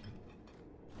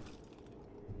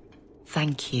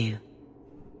 Thank you.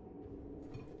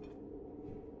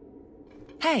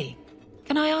 Hey,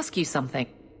 can I ask you something?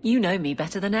 You know me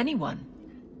better than anyone.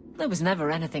 There was never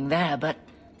anything there, but...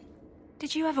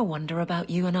 Did you ever wonder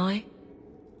about you and I?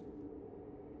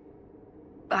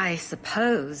 I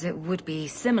suppose it would be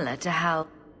similar to how...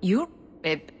 You're...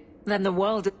 Then the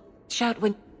world... Shout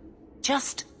when...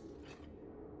 Just...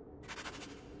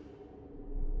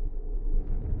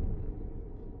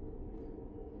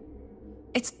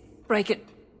 It's... Break it.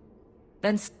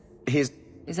 Then... Here's...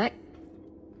 Is that...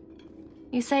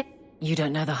 You say... You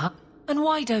don't know the hub? And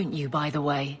why don't you, by the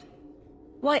way?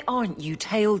 Why aren't you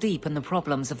tail deep in the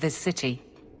problems of this city?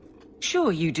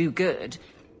 Sure, you do good,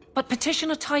 but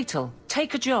petition a title,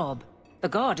 take a job. The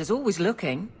Guard is always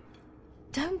looking.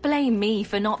 Don't blame me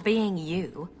for not being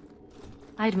you.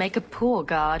 I'd make a poor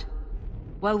guard.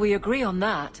 Well, we agree on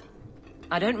that.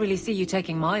 I don't really see you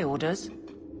taking my orders.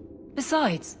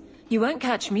 Besides, you won't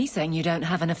catch me saying you don't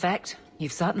have an effect.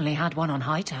 You've certainly had one on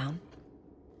Hightown.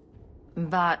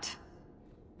 But...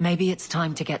 Maybe it's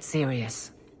time to get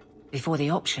serious, before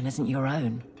the option isn't your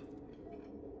own.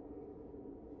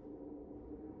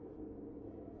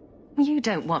 You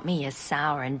don't want me as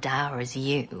sour and dour as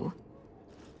you.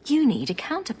 You need a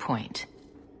counterpoint.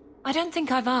 I don't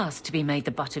think I've asked to be made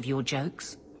the butt of your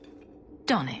jokes.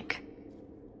 Donnick.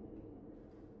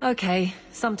 Okay,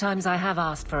 sometimes I have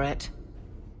asked for it.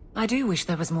 I do wish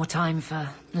there was more time for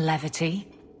levity.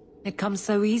 It comes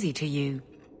so easy to you.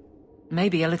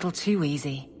 Maybe a little too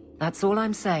easy. That's all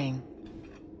I'm saying.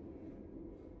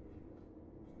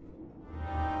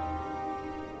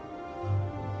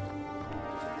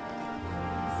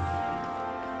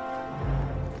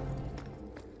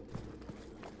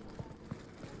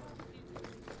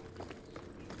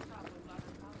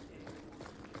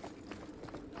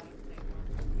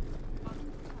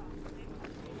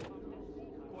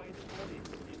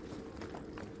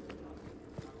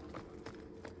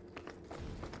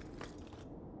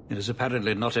 It is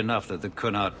apparently not enough that the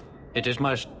Cunard... It is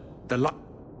my...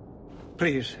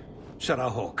 Please, Sarah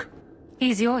Hawke.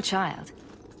 He's your child.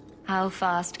 How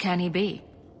fast can he be?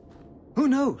 Who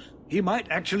knows? He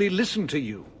might actually listen to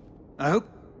you. I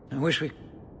wish we...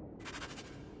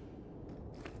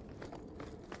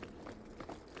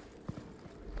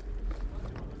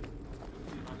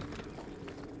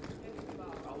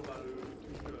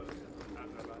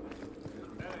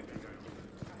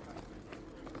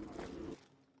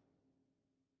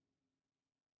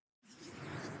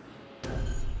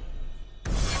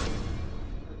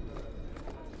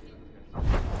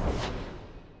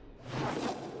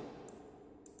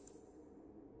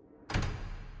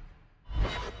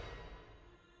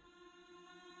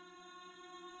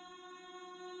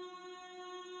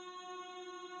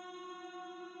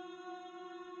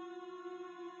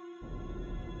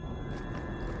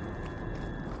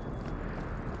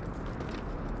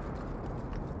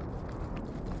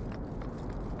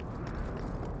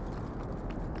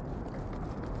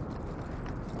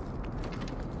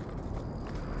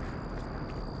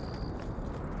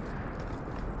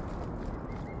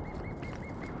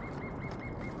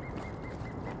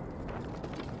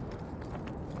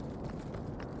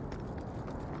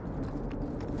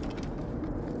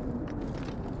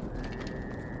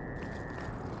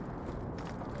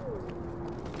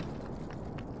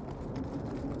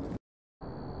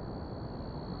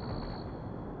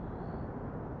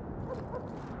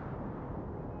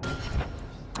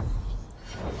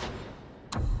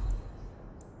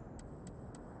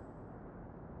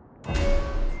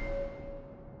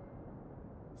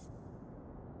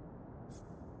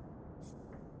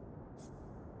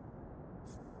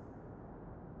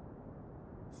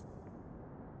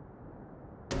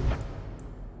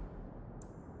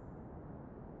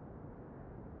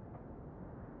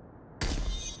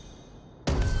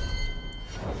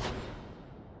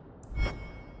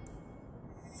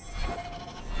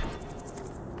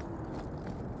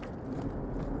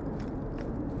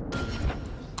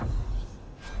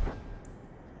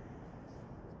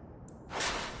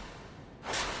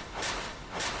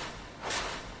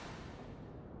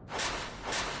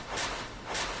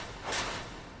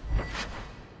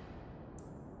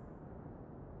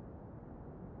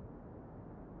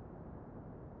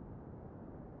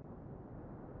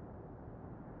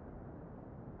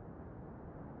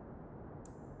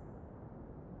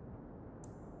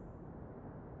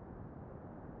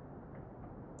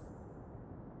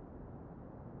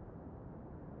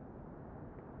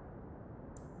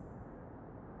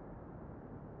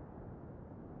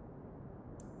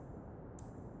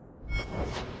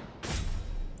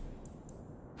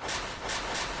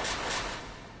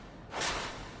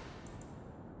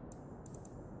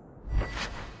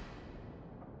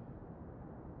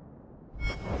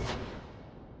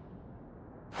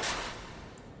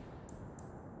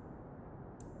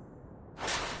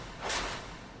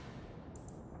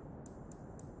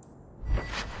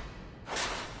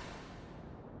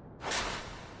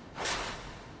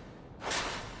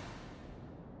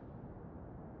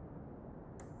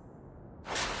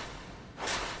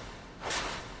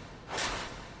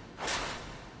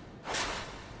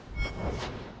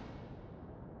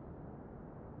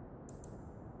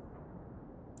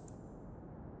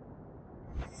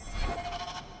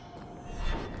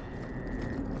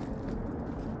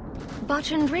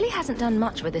 Bertrand really hasn't done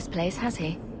much with this place, has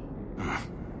he?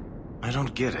 I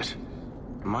don't get it.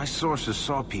 My sources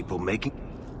saw people making...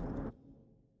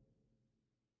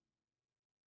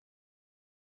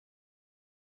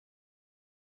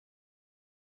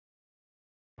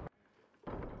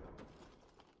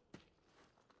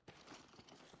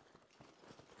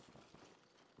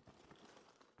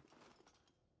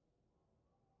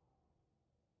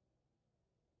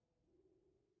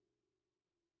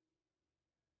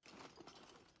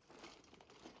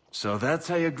 So that's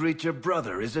how you greet your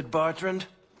brother, is it, Bertrand?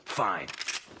 Fine.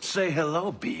 Say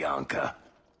hello, Bianca.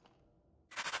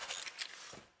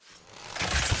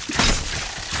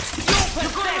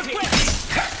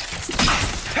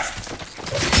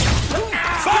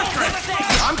 Bertrand!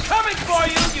 I'm coming for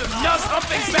you, you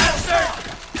nut-humping bastard!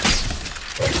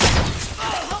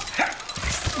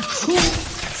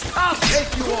 I'll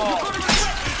take you all!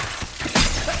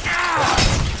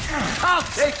 I'll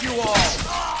take you all!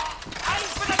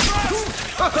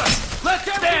 Let's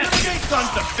dance, you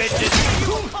sons of bitches!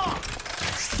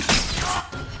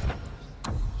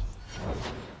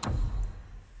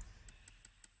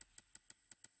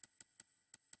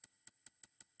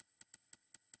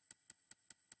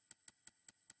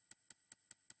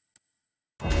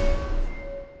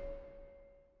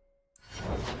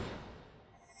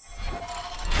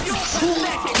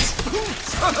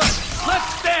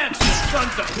 Let's dance, you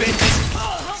sons of bitches!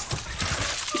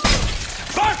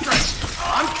 Bertrand!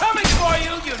 I'm coming for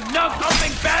you, you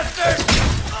nug-humping bastard!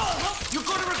 You're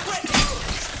gonna regret it!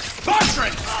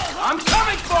 Bertrand! I'm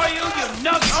coming for you, you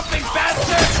nug-humping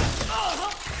bastard!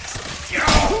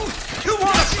 You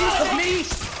want a piece of me?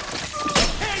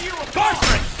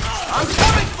 Bertrand! I'm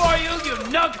coming for you, you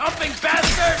nug-humping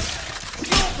bastard!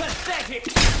 You're pathetic!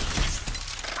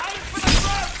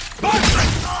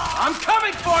 Bertrand! I'm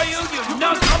coming for you, you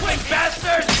nug-humping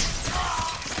bastard!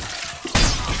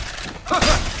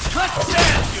 Let's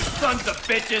dance, you sons of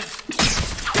bitches!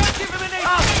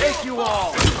 I'll take you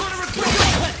all!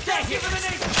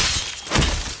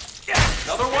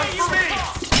 Another one for me!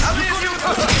 How many of you?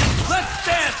 Let's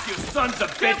dance, you sons of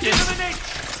bitches!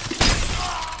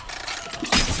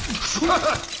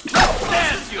 Let's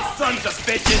dance, you sons of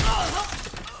bitches!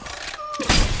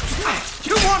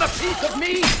 You want a piece of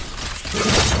me?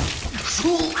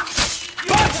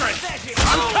 Bertrand!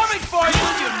 I'm coming for you,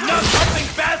 you nut-humping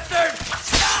bastard!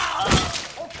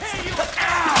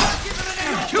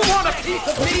 You want a piece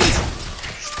of me?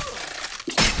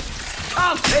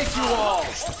 I'll take you all!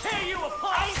 Tear you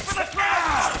apart for the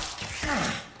crowd!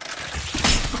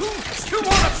 You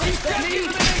want a piece of me?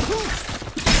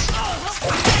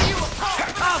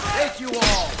 I'll take you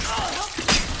all!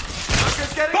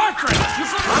 Bertrand!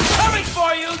 I'm coming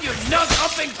for you, you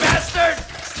nug-humping bastard!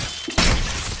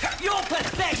 You're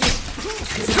pathetic!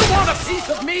 You want a piece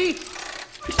of me?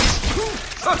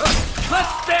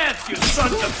 Let's dance, you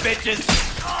sons of bitches!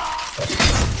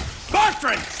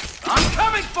 Bertrand! I'm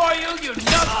coming for you, you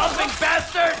nug-humping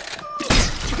bastard!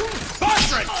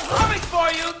 Bertrand! Coming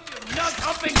for you, you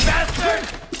nug-humping bastard!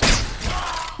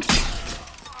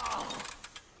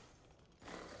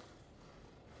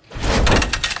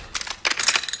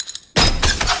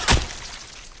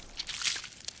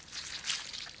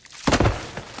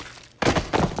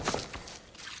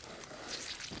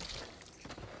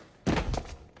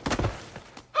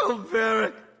 Oh,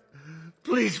 Varric,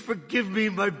 please forgive me,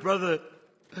 my brother.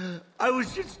 I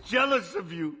was just jealous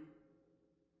of you.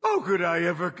 How could I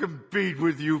ever compete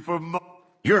with you for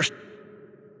You're...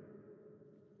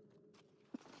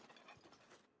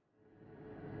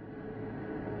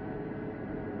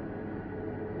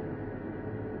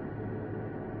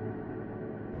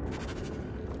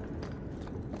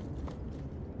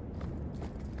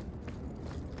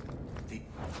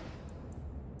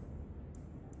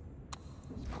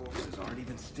 Corpses aren't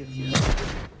even stiff yet.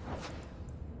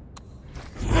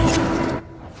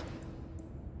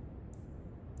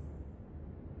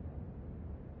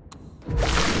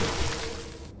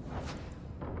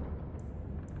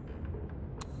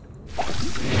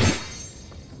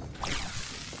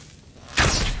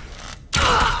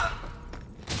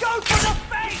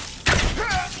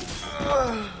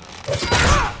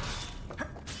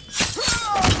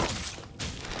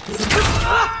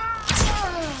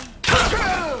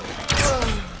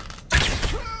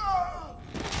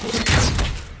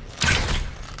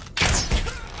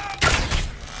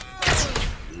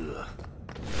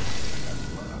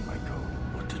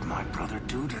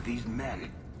 These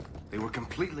men. They were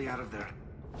completely out of their...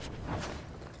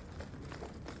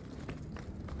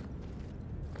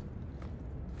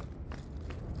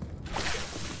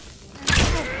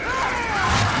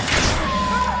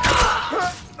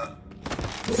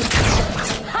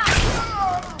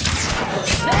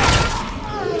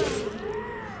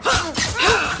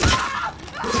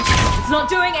 not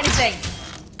doing anything!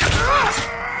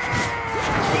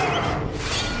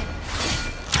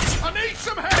 I need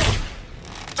some help!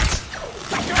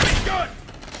 Going good!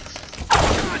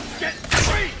 Can't get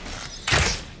free!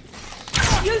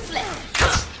 Useless!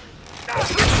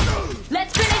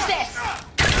 Let's finish this!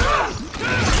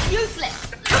 Useless!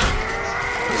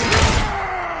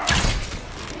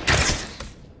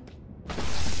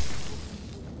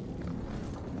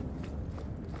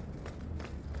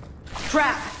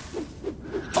 Trap!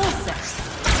 All set!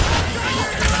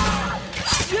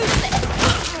 Useless!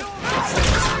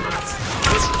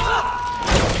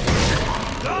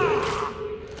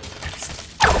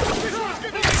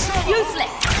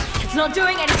 Useless! It's not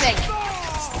doing anything!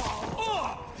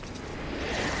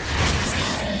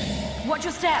 Watch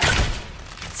your step!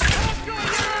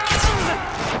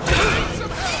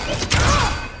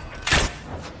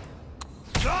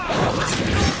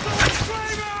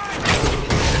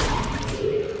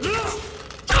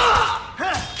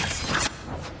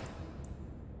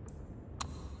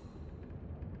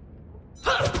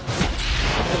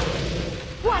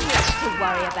 One less to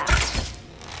worry about.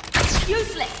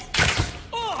 Useless!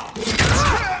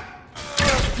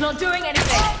 It's not doing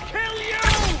anything! I'll kill you!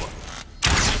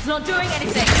 It's not doing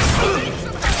anything!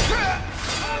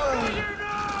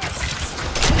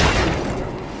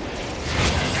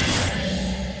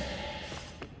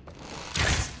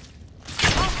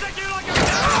 I'll stick you like a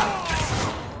dog!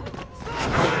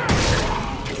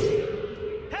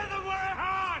 Hit them where it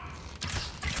hurts!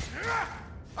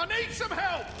 I need some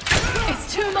help! It's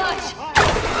too much!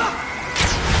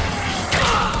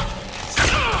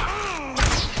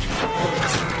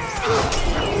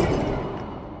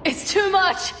 It's too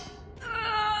much!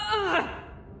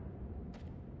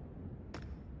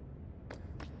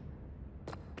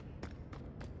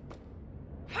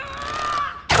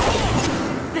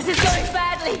 This is going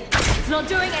badly! It's not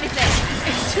doing anything!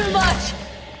 It's too much!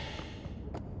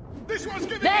 This one's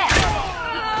giving There!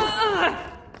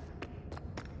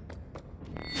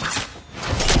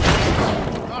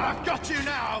 I've got you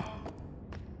now!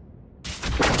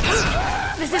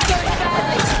 This is going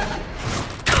badly!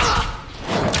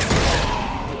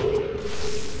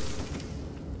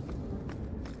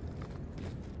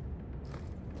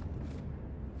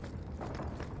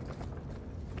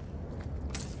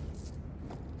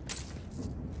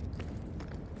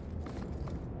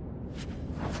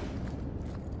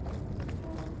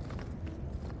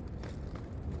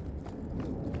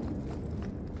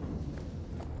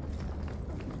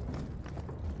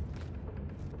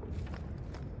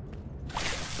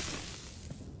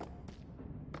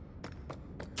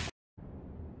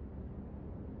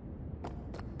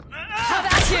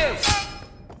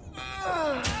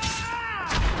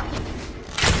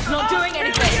 It's not doing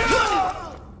anything!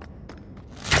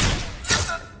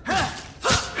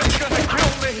 It's gonna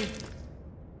kill me!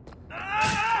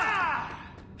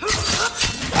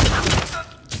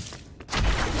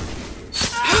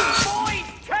 Boys,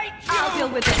 take you! I'll deal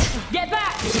with it! Get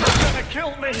back! It's gonna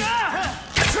kill me!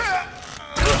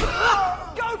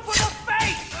 Go for the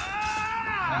face!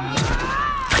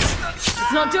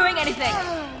 It's not doing anything!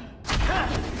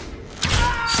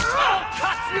 I'll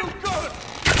cut you good!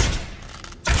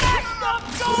 That's not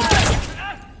good!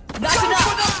 That's enough!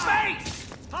 For the face!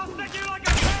 I'll stick you like a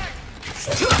pig!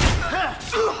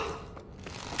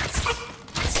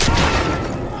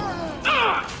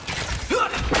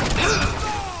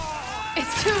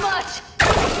 It's too much!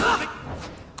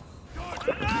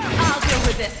 I'll deal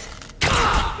with this!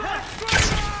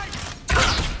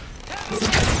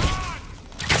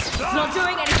 It's not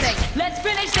doing anything! Let's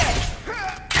finish this!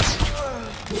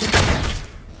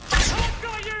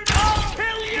 I'll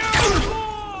kill you!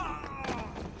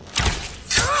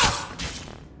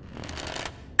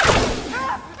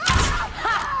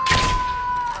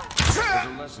 There's a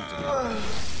lesson to learn.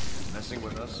 Messing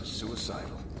with us is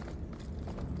suicidal.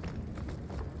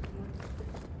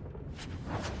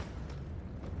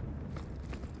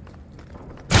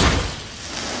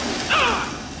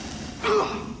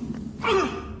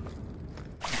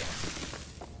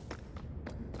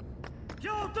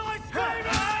 You'll die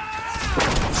screaming!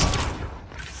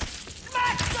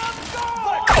 Smack some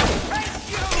goal! Hate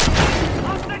you!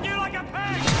 I'll stick you like a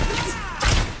pig!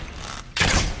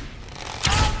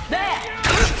 There!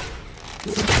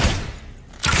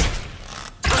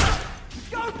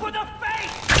 Go for the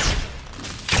face!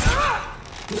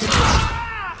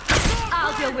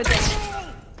 I'll deal with it!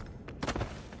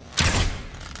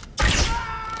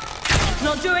 It's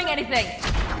not doing anything!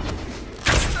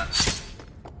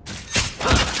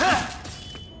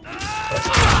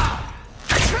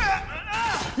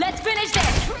 Let's finish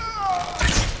this!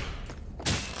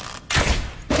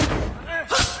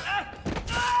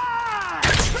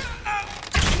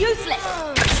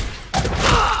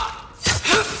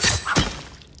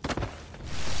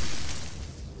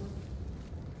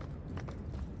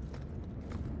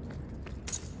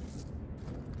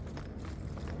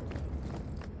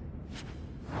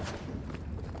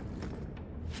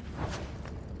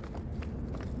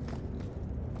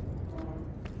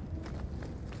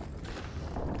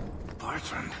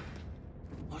 Bertrand,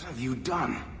 what have you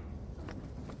done?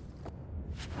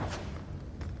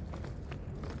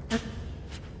 That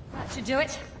should do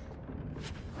it.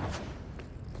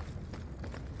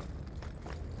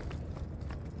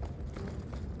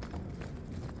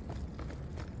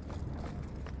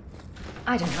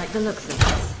 I don't like the looks of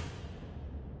this.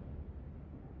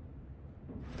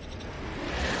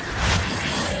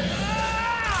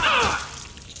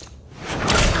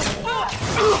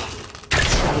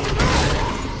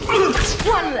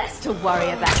 One less to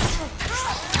worry about.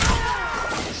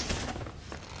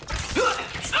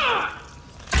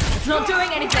 It's not doing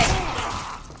anything.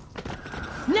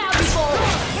 Now you fall.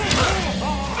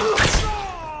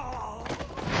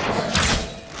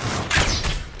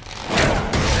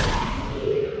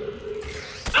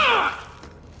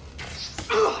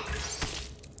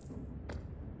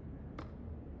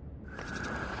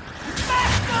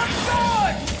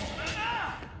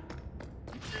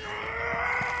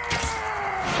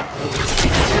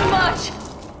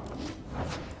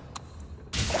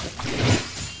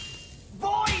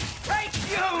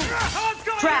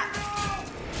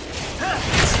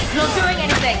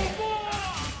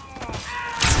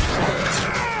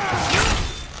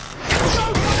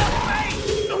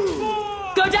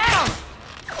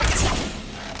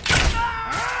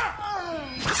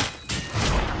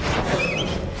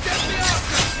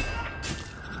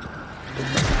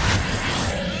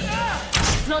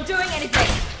 Not doing anything.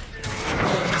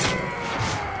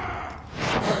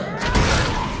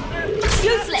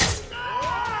 Useless. I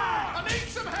need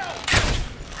some help.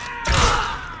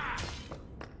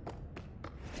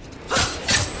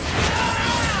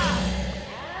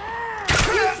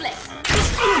 Useless.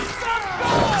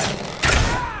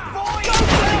 Boy, go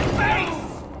to their face.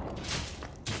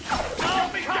 I'll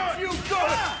be good. You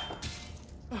good.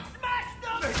 Smash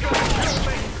them.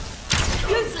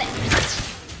 Useless.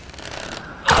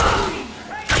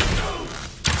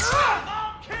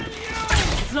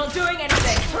 It's not doing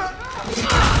anything.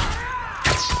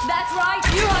 That's right,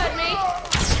 you heard me.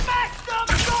 Smash them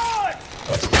good.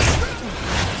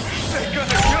 They're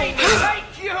gonna kill me.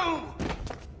 Take you.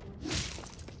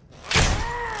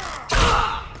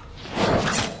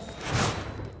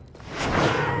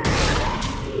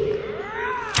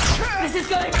 This is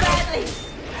going badly.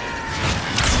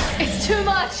 It's too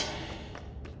much.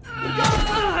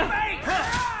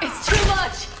 It's too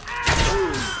much.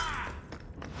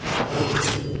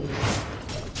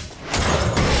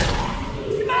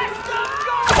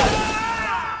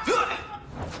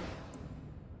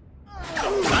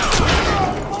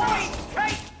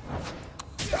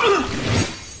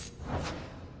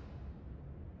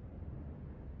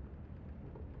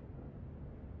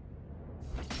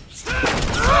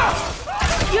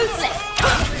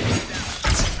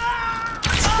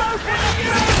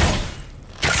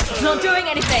 It's not doing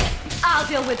anything. I'll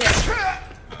deal with it.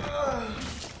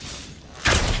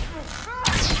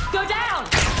 Go down!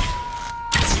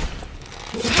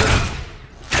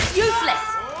 Useless!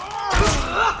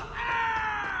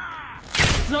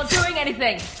 It's not doing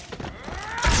anything.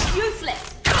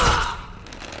 Useless!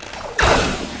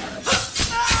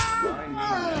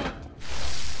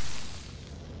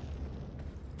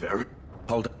 Very...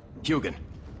 Hold up. Hugin.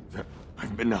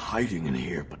 I've been hiding in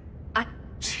here, but...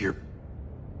 It's here.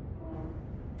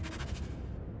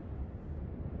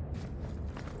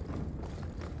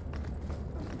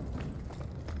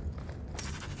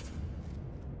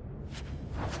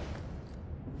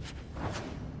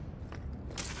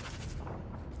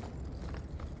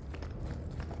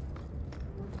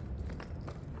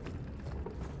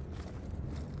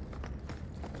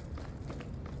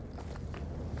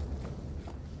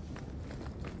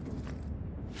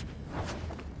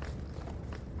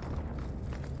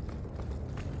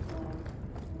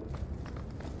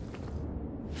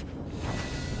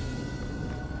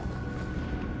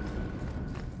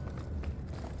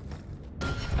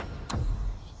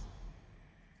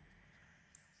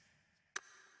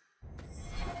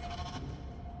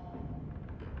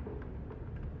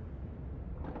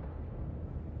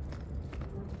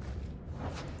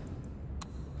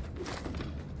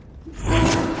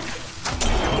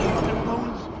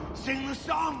 Sing the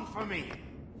song for me.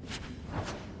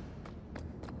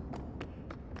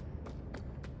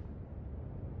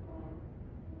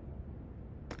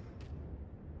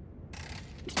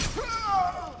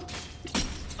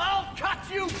 I'll cut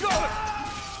you good.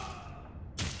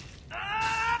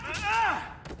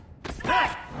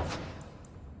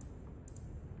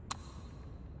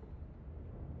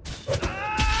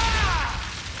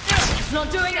 It's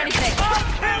not doing anything. I'll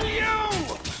kill you.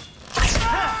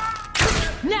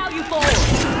 Now you fall!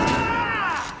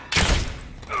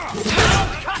 I'll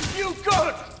cut you You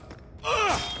good!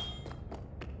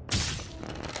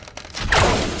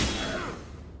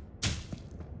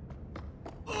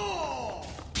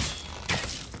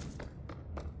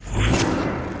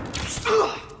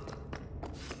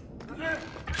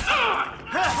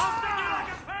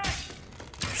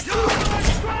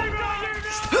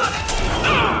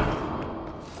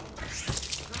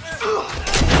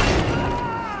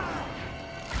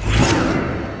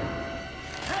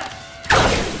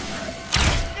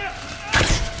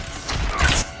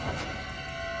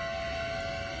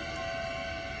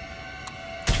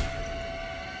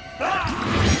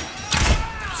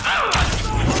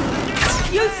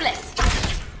 Useless!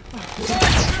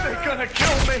 They're gonna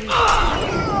kill me!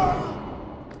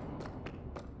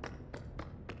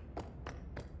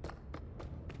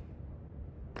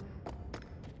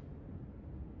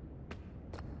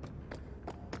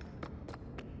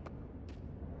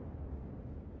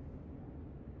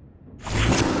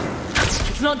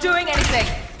 It's not doing anything!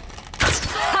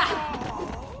 Ha!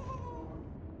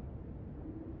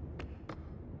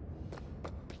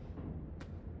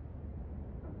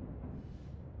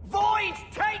 Void,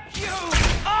 take you!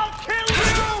 I'll kill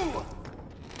you!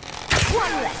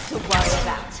 One less to worry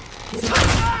about.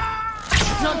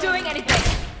 It's not doing anything!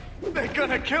 They're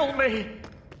gonna kill me!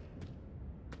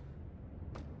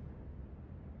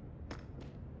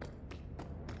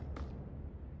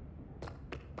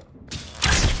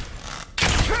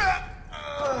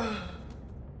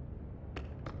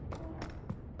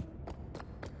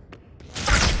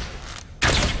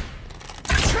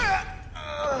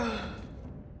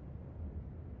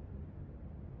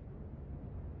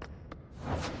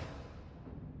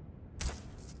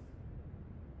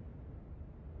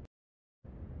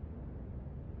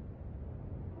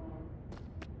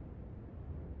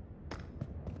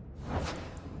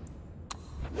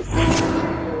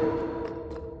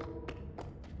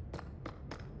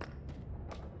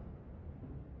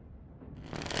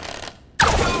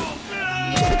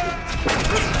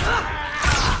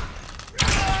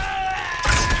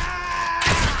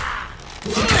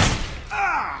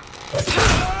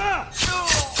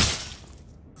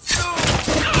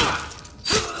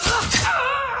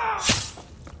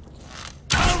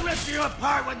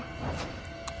 Apart with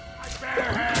my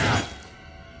bare hands!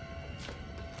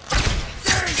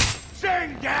 Sing!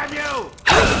 Sing, damn you!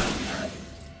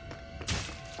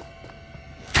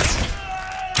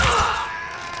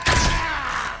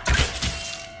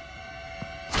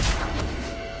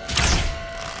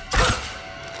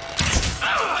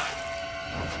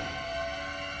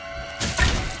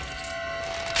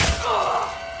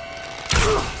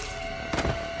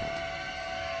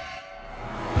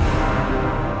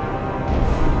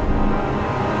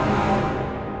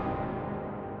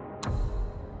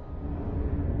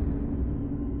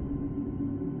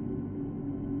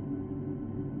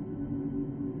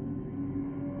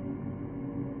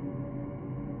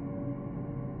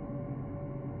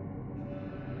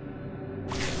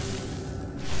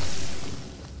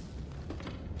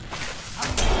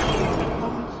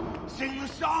 Sing the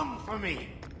song for me!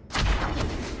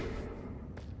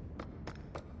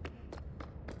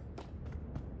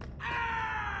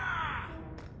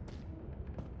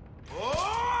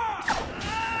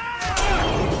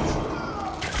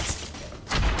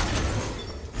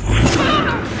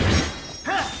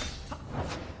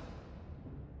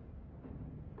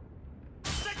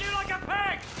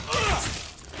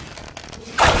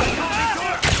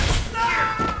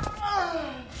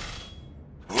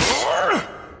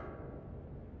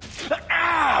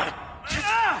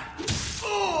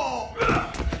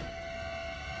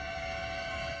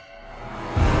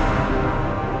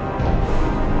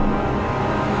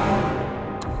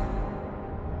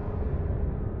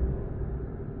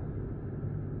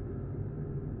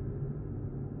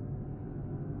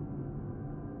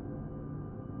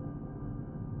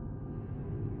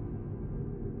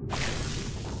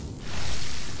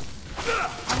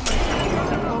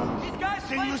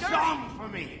 Sing the song for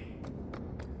me!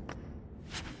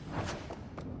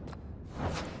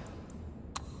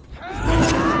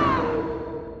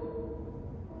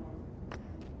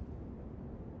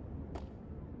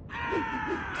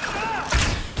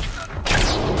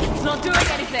 It's not doing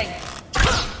anything!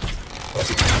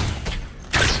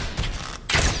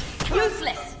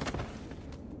 Useless!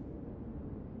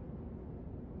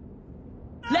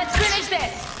 Let's finish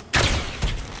this!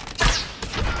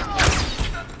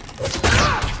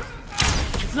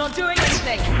 It's not doing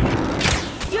anything!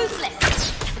 Useless!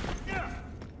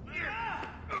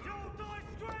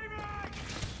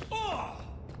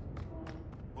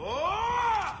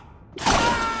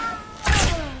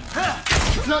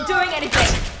 It's not doing anything!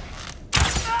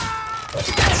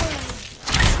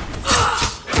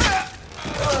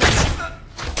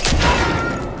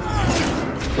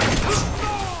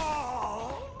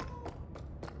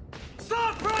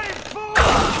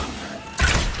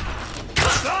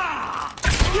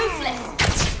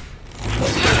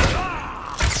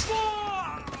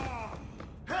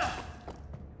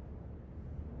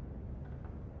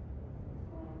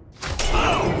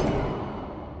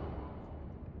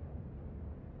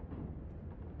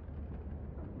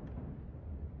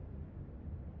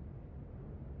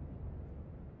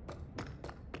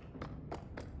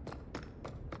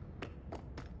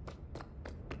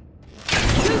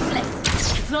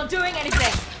 It's not doing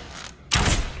anything!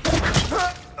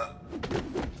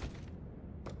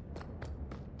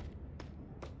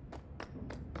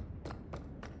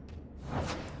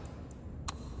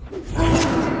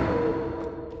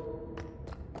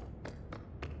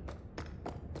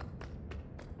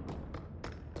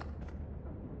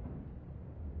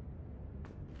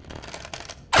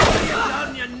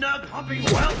 Done, you nug humping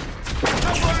whelp!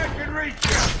 Somewhere I can reach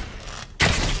you!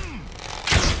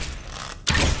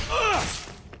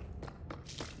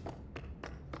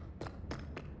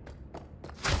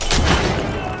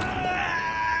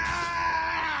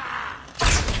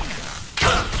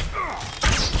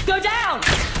 Go down!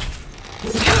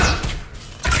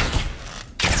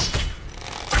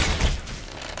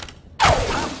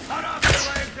 Cut off your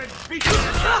legs and beat you to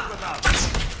death with them!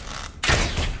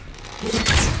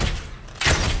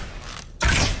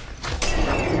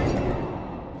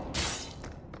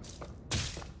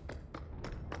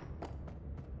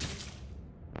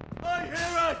 I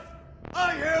hear it!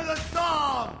 I hear the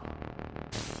song!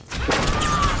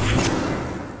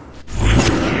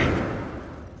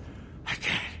 I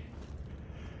can't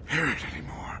hear it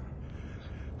anymore.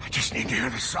 I just need to hear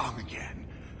the song again.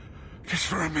 Just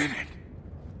for a minute.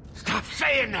 Stop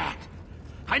saying that!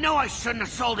 I know I shouldn't have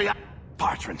sold the...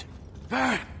 Bertrand.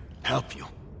 Help you.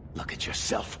 Look at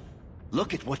yourself.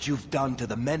 Look at what you've done to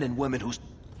the men and women who's...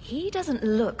 He doesn't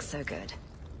look so good.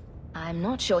 I'm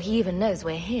not sure he even knows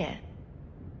we're here.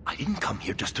 I didn't come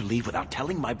here just to leave without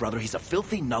telling my brother he's a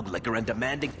filthy nuglicker and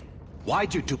demanding...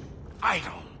 Why'd you do...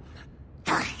 idle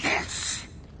for this?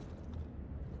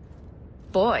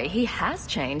 Boy, he has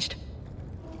changed.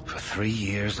 For 3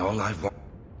 years, all I've wanted...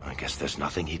 I guess there's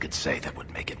nothing he could say that would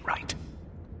make it right.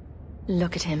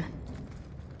 Look at him.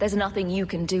 There's nothing you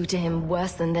can do to him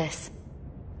worse than this.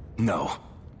 No.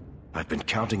 I've been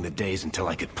counting the days until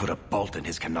I could put a bolt in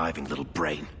his conniving little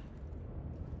brain.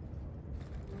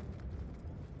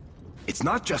 It's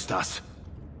not just us.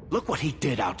 Look what he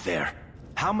did out there.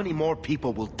 How many more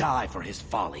people will die for his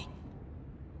folly?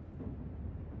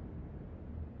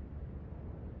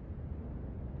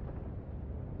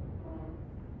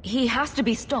 He has to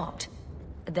be stopped.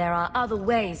 There are other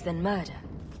ways than murder.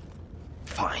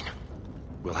 Fine.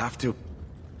 We'll have to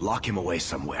lock him away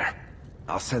somewhere.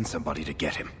 I'll send somebody to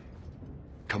get him.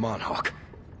 Come on, Hawk.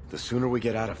 The sooner we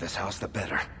get out of this house, the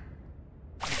better.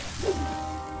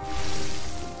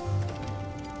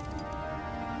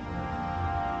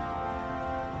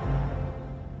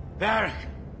 Varric!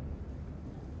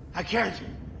 I can't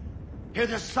hear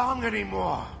the song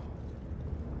anymore.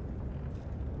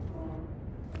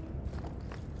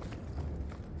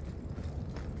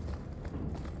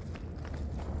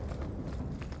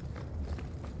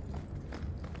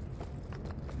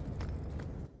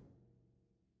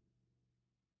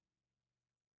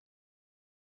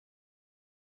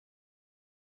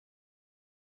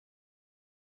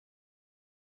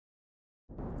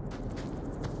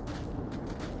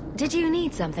 Did you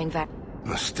need something,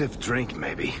 A stiff drink,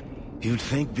 maybe. You'd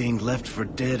think being left for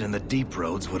dead in the deep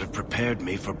roads would have prepared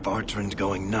me for Bertrand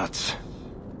going nuts.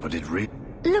 But it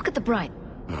Look at the bright.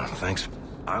 Oh, thanks.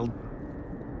 I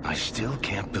still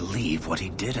can't believe what he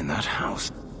did in that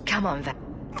house. Come on,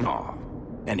 Aw.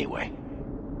 Anyway.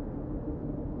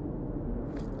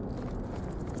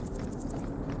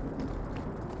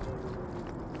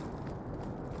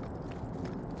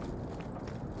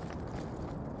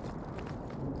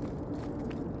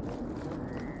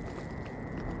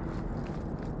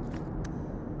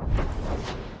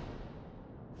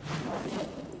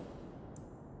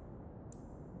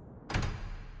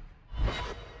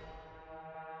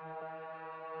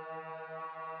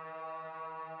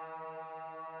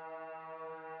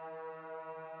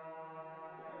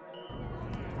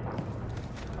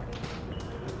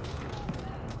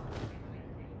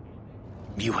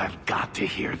 You have got to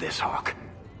hear this, Hawk.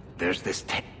 There's this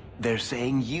They're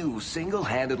saying you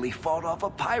single-handedly fought off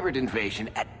a pirate invasion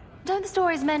at... Don't the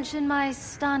stories mention my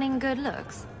stunning good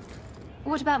looks?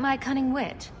 What about my cunning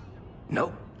wit?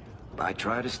 Nope. I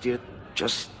try to steer...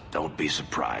 Just don't be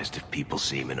surprised if people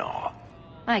seem in awe.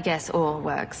 I guess awe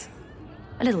works.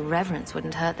 A little reverence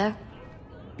wouldn't hurt, though.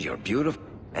 You're beautiful.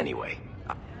 Anyway,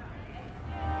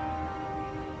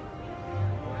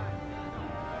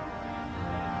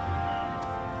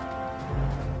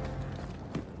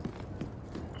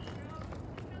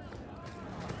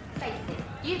 Face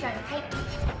it, you don't hate me.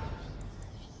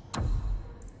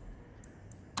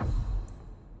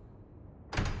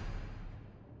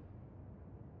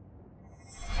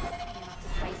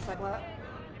 Work.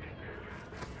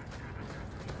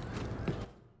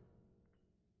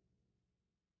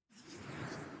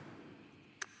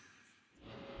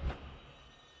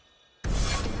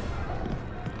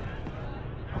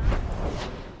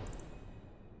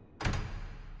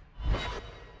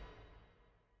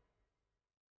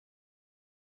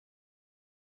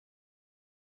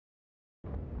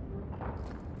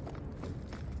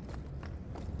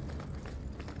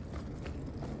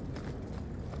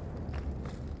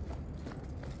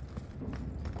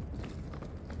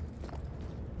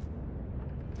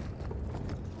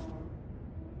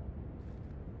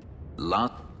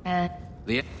 lot.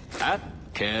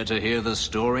 Care to hear the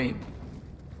story?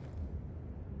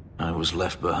 I was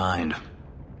left behind.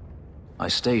 I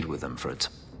stayed with him for a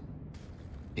time.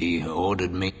 He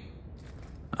ordered me.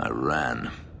 I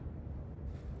ran.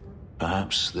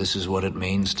 Perhaps this is what it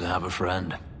means to have a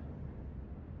friend.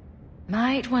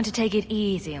 Might want to take it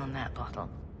easy on that bottle.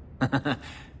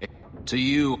 To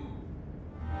you.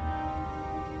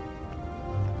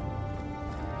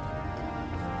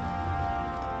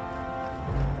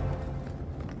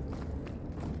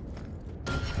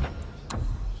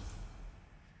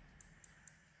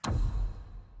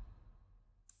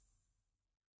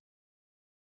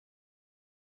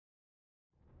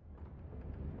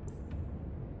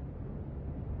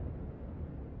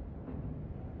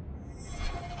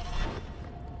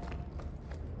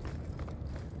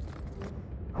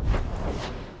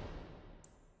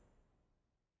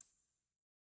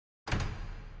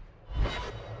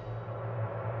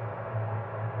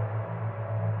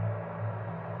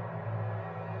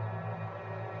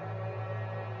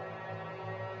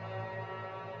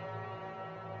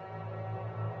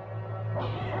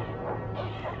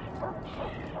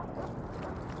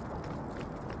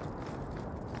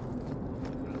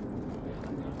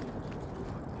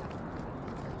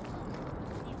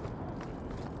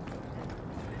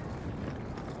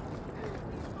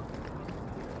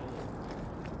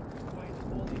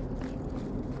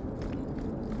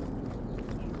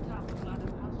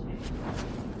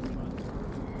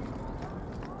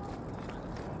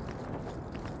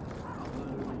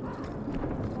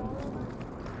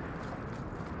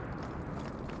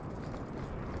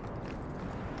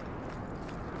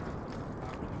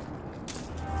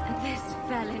 This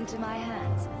fell into my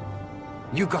hands.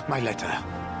 You got my letter.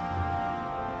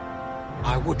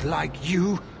 I would like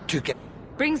you to get...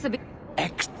 Brings the...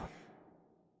 X.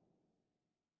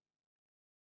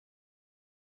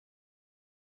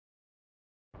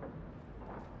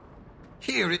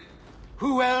 Hear it.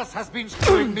 Who else has been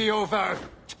screwing me over?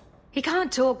 He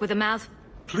can't talk with a mouth...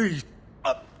 Please.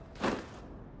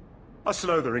 Us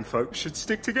Slothering folks should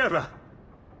stick together.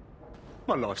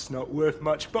 My life's not worth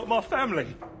much but my family.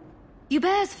 You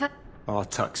bears for... I'll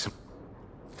tuck some...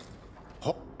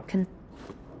 Can...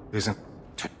 Isn't...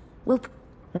 Will...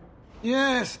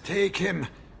 Yes, take him.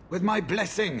 With my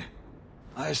blessing.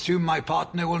 I assume my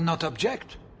partner will not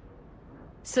object?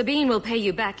 Sabine will pay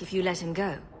you back if you let him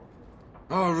go.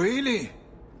 Oh, really?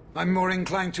 I'm more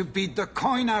inclined to beat the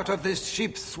coin out of this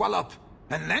sheep's swallow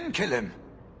and then kill him.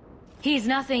 He's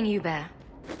nothing, Hubert.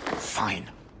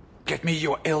 Fine. Get me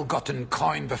your ill-gotten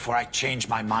coin before I change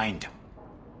my mind.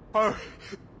 Oh.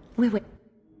 Wait.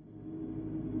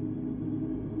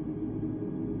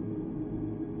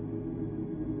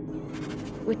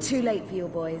 We're too late for your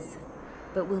boys,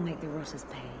 but we'll make the rotters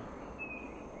pay.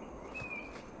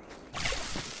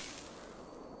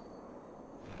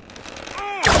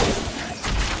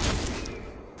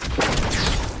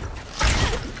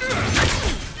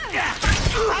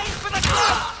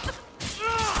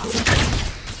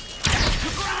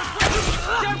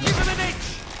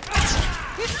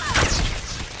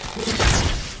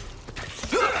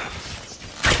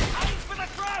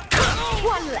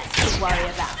 One less to worry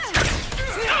about.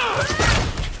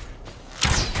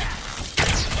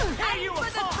 Aim for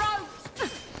the throat!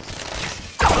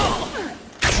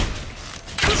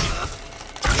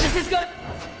 This is good.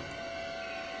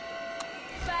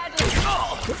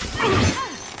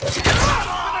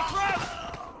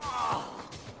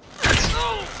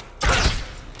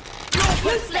 You're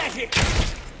pathetic!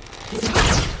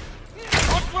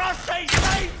 For Christ's sake,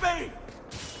 save me!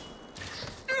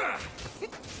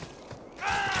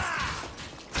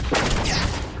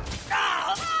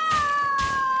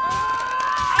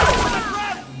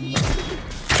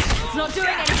 It's not doing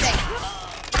anything.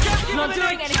 It's not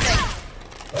doing anything.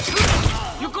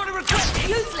 You're gonna regret it!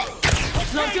 Useless.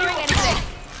 It's not doing anything.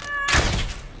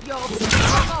 You're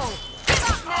trouble! Give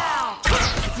up now!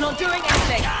 It's not doing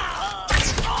anything.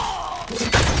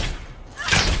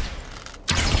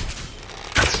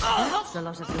 That's a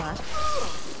lot of blood.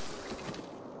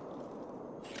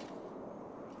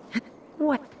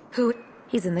 What? Who?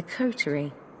 He's in the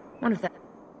coterie. One of the...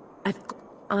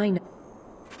 I know.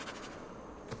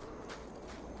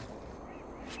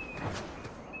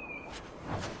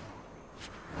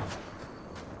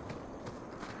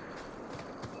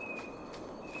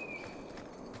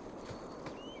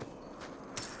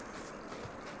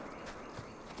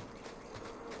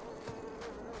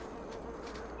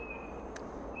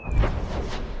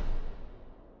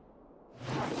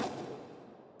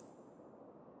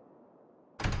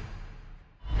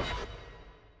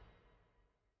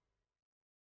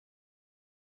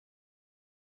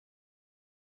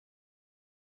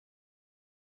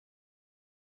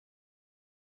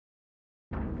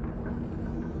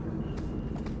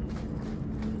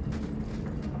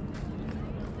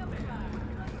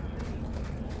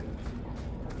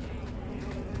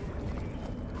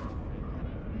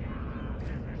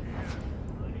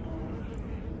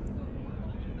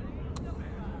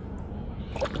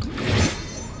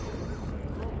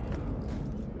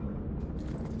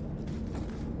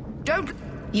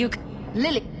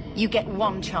 Lily, you get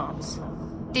one chance.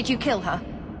 Did you kill her?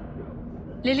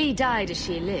 Lily died as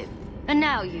she lived. And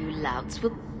now you louts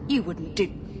will... You wouldn't do...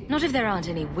 Not if there aren't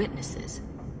any witnesses.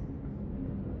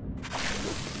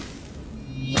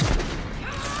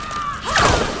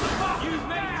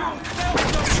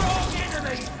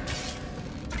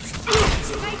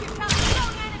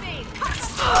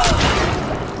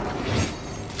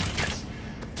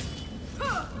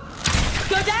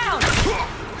 Go down!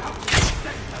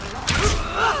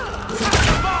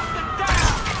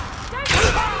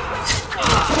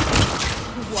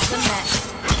 What a mess.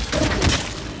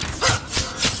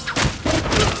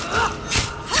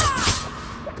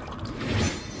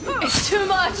 It's too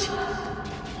much!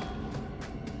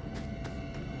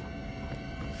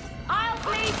 I'll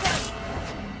bleed them!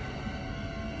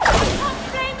 Stop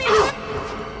blaming!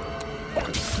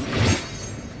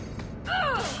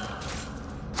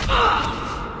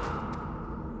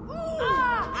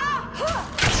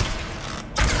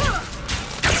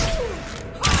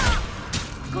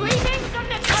 Greetings from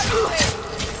the country!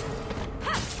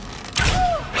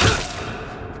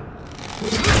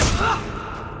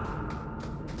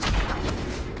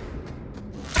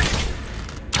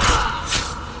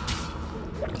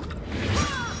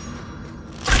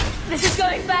 This is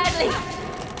going badly!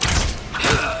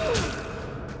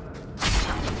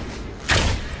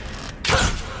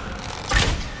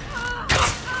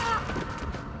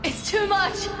 It's too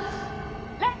much!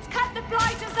 Let's cut the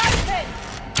blighters open!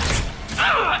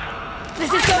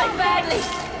 This is going badly!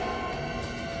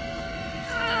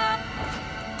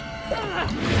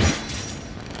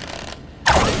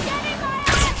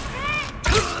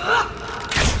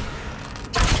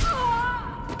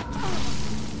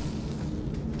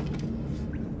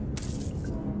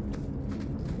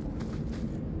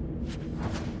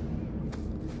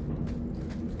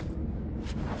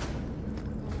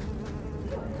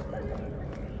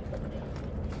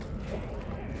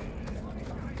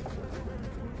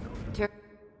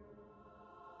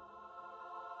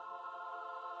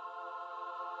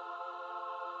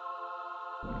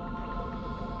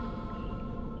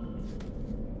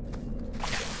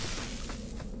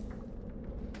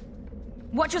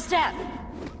 Watch your step!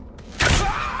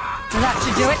 That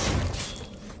should do it!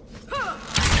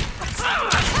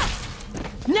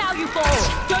 Now you fall!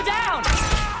 Go down!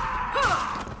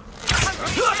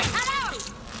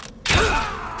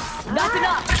 That's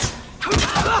enough!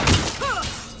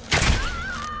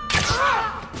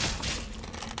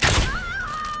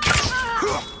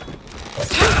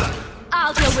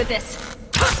 I'll deal with this!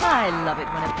 I love it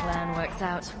when a plan works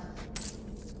out.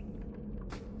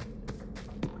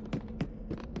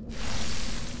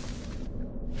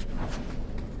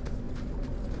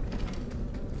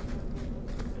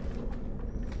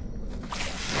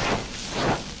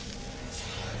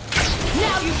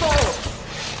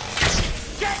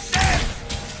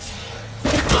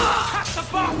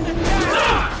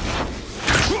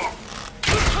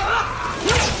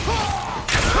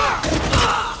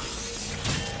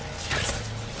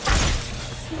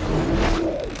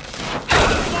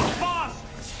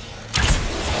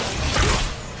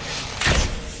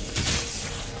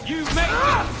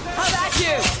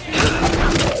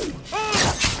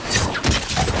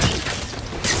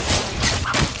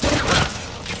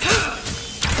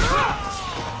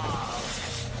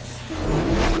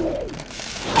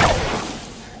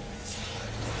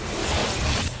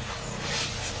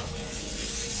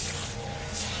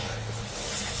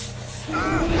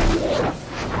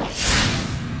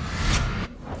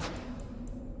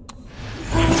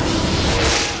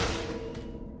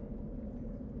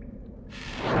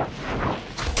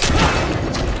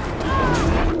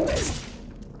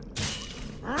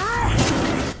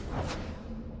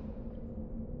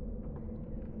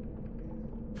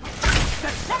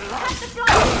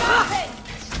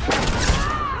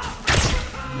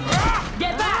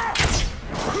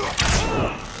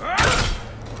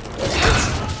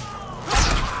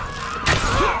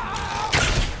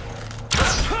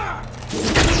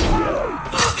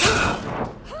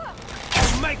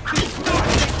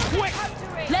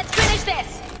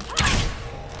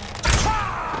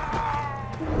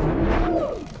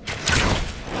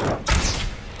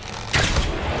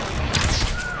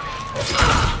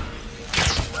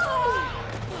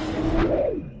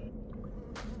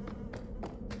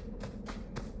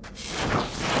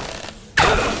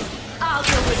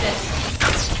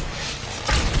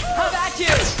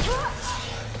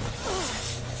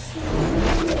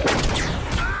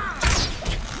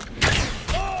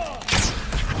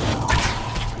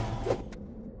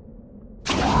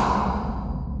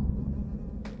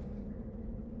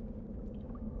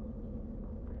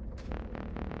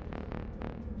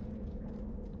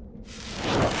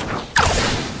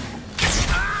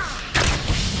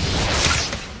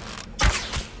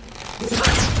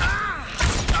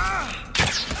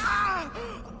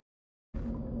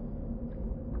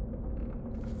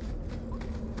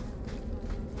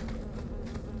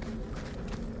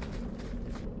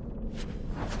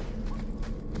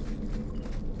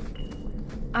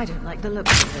 I don't like the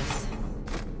looks of this.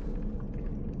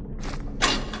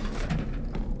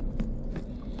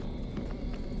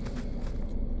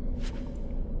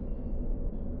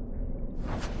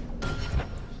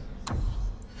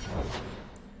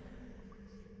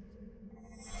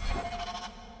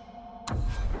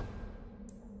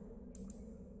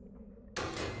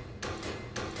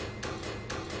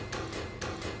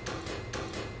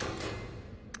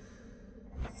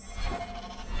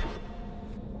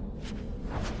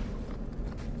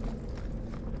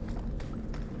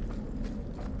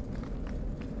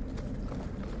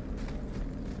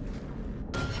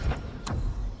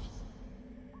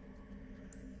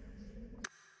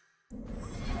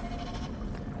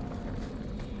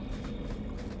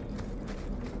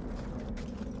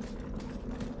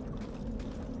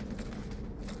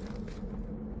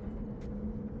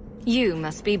 You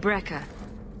must be Brecker.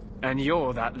 And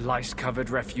you're that lice-covered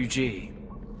refugee.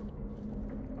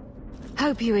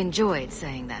 Hope you enjoyed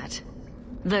saying that.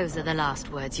 Those are the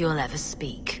last words you'll ever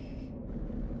speak.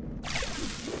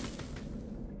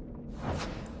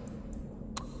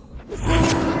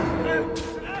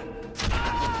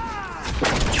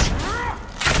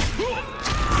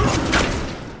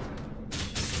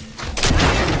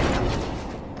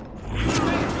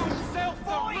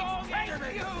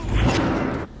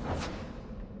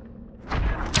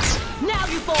 Now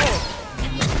you fall!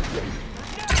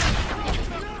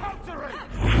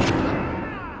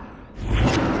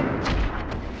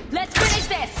 Let's finish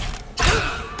this!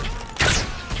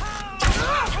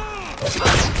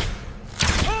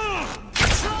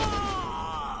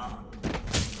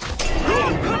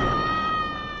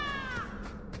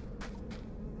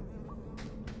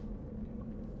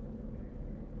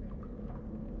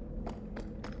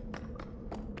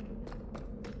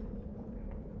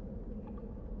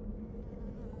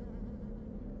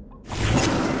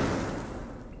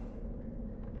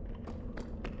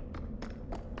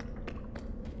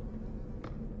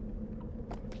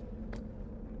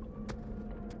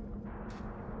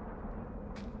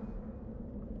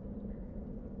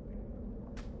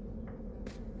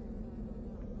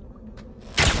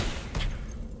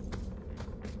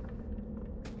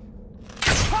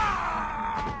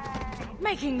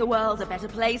 Making the world a better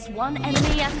place, one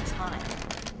enemy at a time.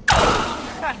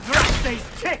 That drat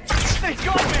these tits! They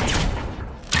got me!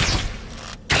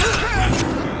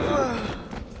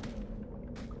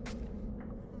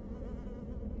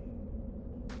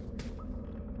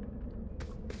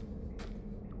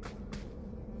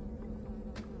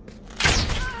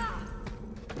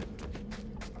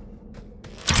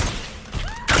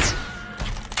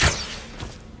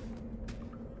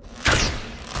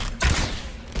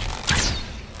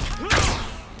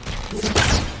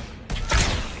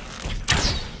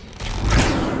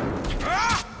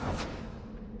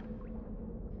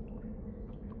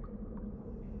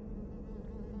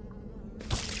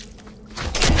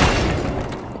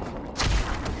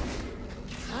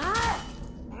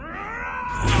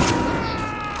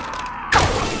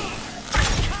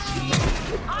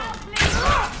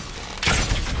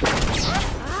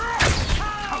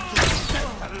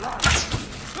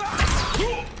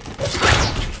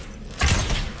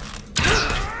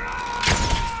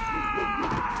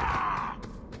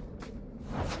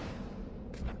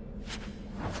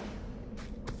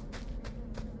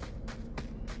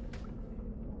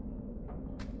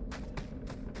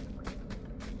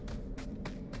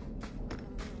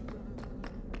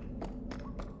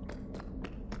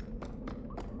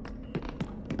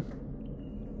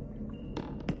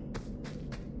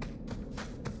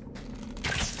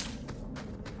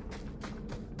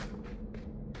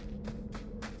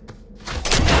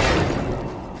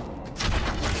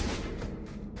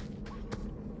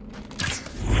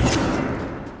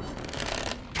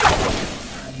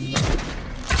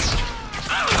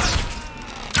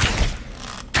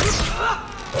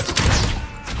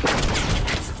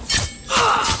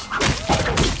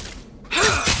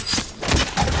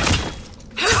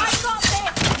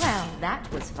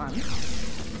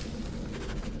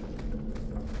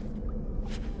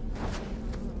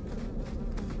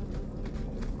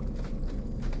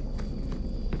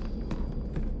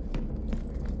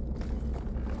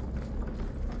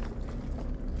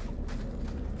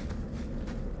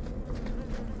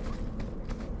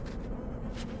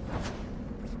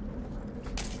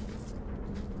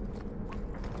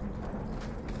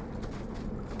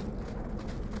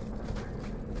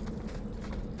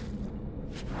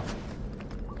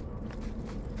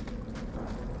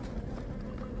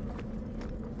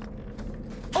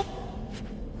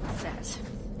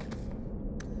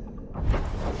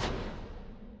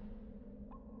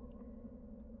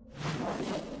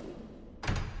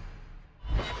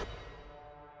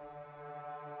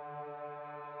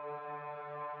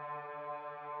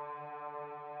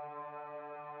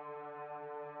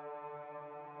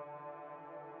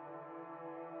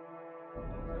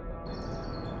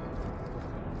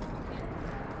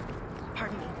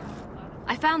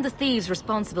 found the thieves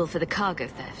responsible for the cargo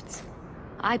thefts.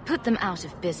 I put them out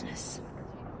of business.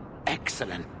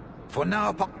 Excellent. For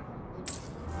now,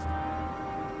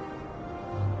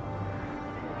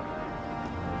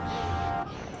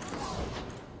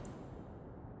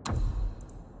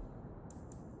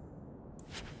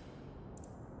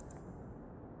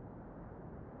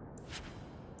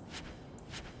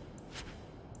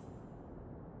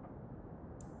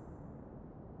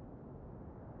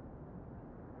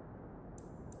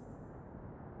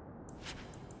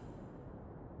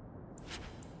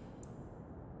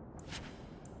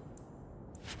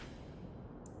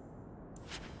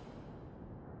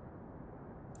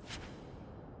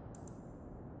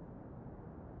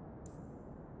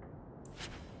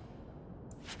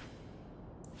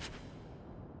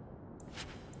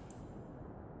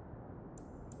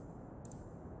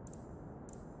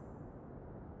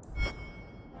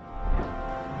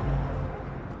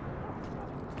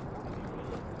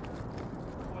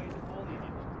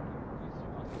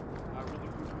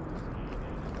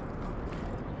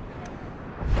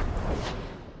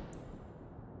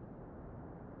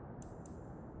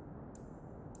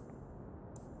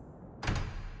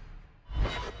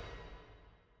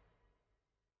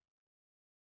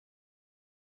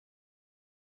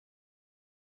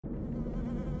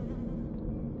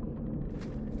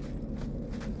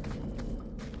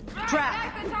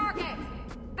 Trap! Take the target!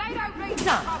 They don't need to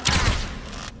Done. come back!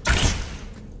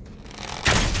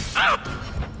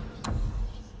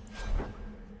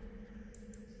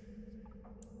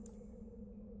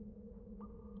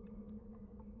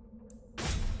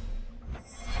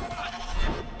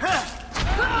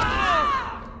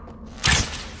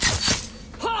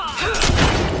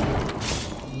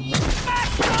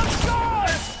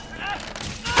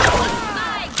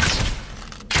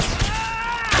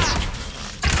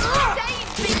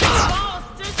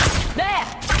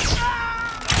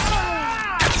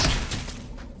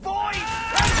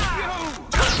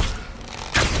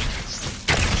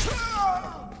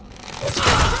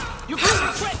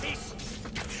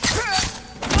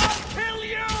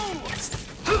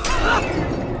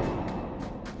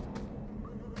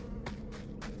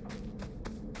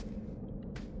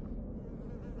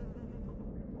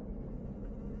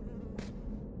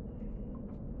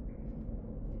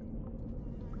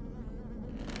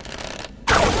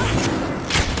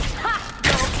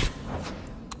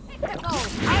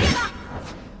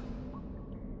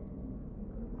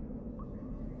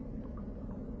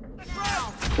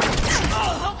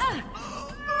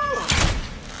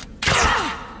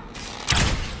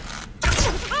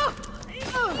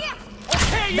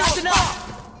 That's enough!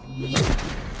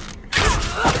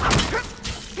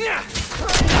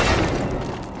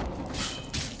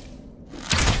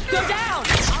 Go down!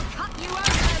 I'll cut you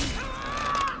open!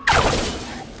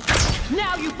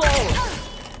 Now you fall!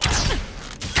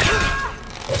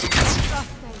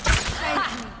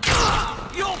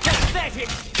 You're pathetic!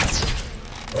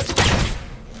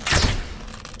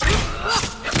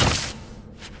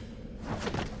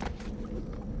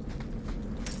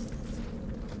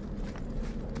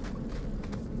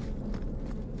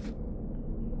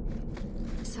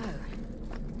 So,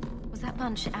 was that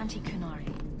bunch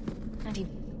anti-Kunari?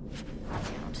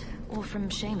 Anti-count? Or from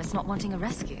Seamus not wanting a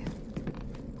rescue?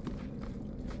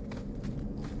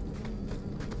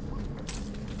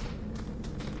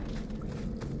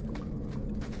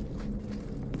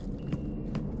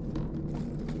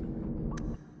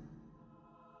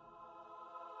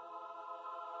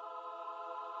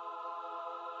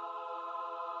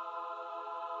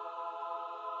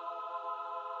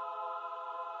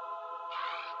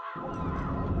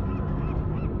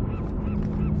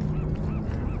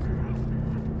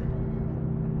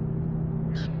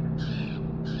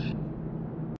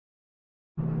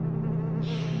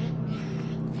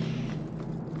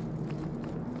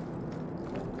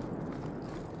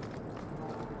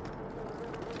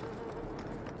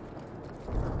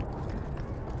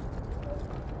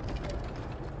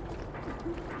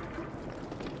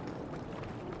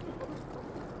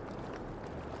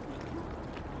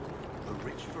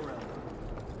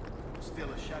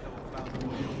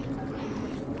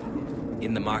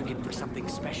 In the market for something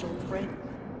special, friend?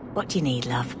 What do you need,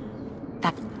 love?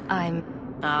 That...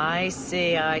 I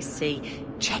see.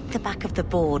 Check the back of the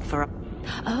board for a...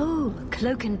 Oh,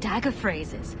 cloak and dagger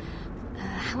phrases.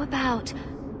 How about...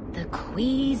 The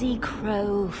queasy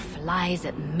crow flies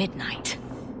at midnight?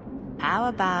 How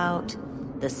about...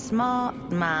 The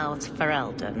smart-mouthed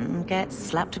Ferelden gets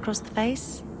slapped across the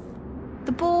face?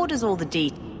 The board has all the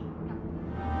details.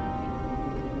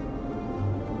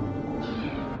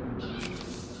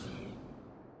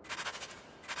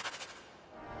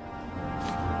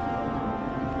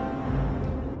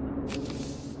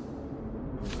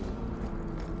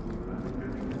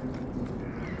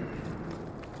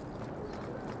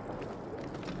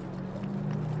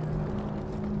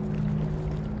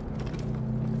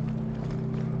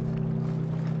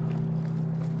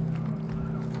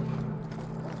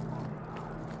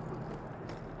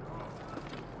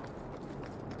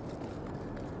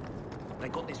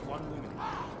 got this one woman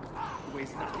who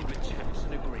wears nothing but chaps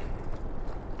and a grin.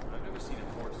 I've never seen a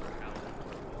horse or hound.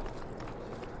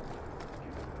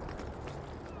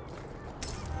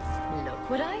 Look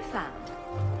what I found.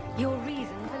 Your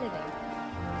reason for living.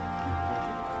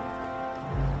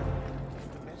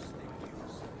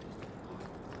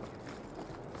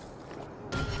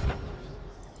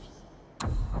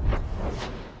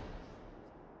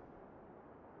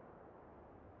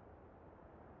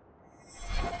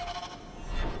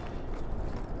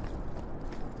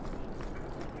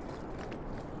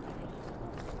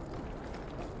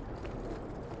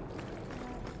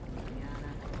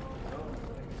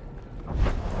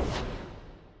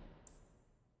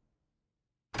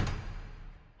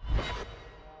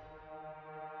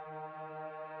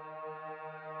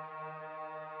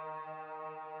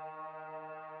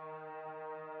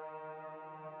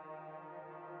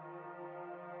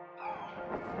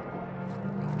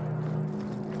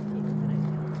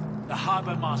 The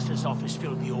Harbour Master's office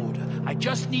filled the order. I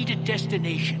just need a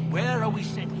destination. Where are we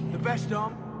sending? The best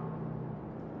arm.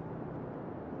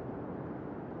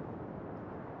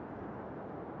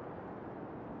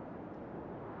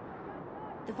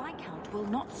 The Viscount will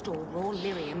not store raw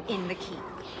lyrium in the keep.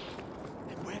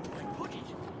 Then where do I put it?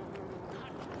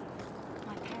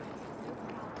 My parents are so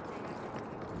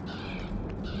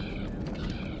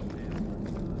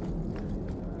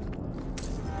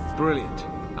proud Brilliant.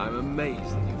 I'm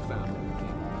amazed that you found it.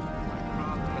 My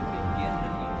craft had been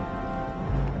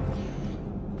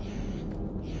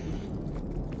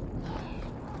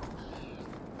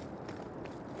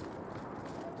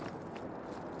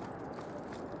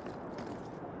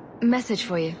yet Message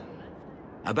for you.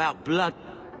 About blood.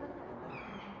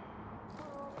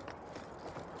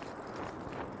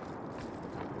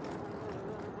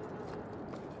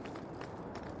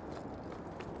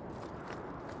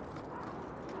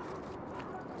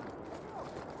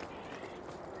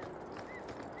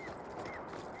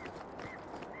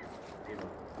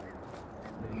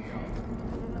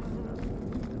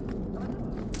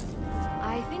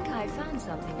 I think I found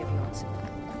something of yours.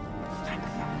 Thank the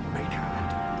Maker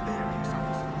and various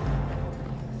others.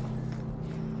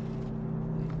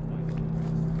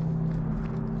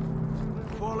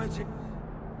 Quality.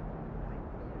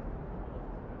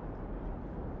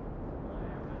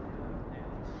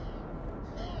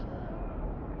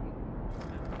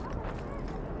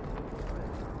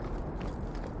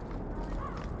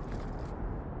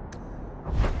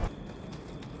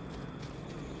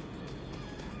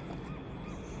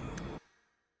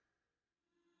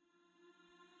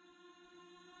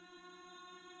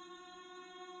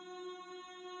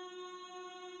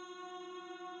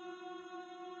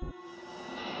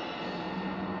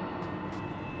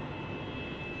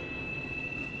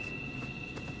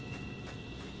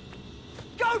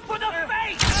 Go for the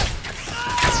face!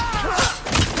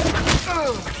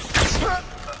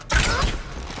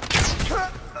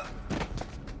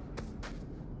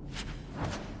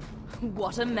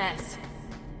 What a mess.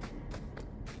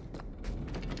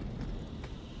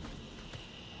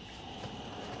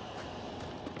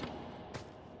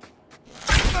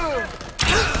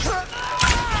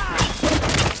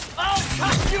 I'll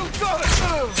cut you good!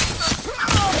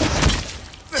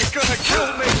 They're gonna kill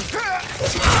me!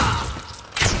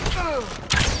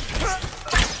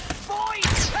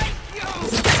 Boys, take you!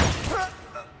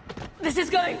 This is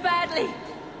going badly.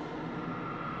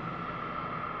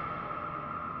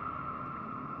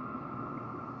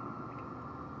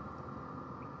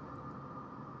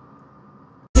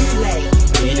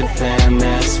 Peter Pan,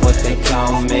 that's what they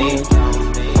call me.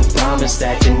 I promise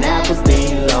that you'll never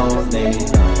be lonely.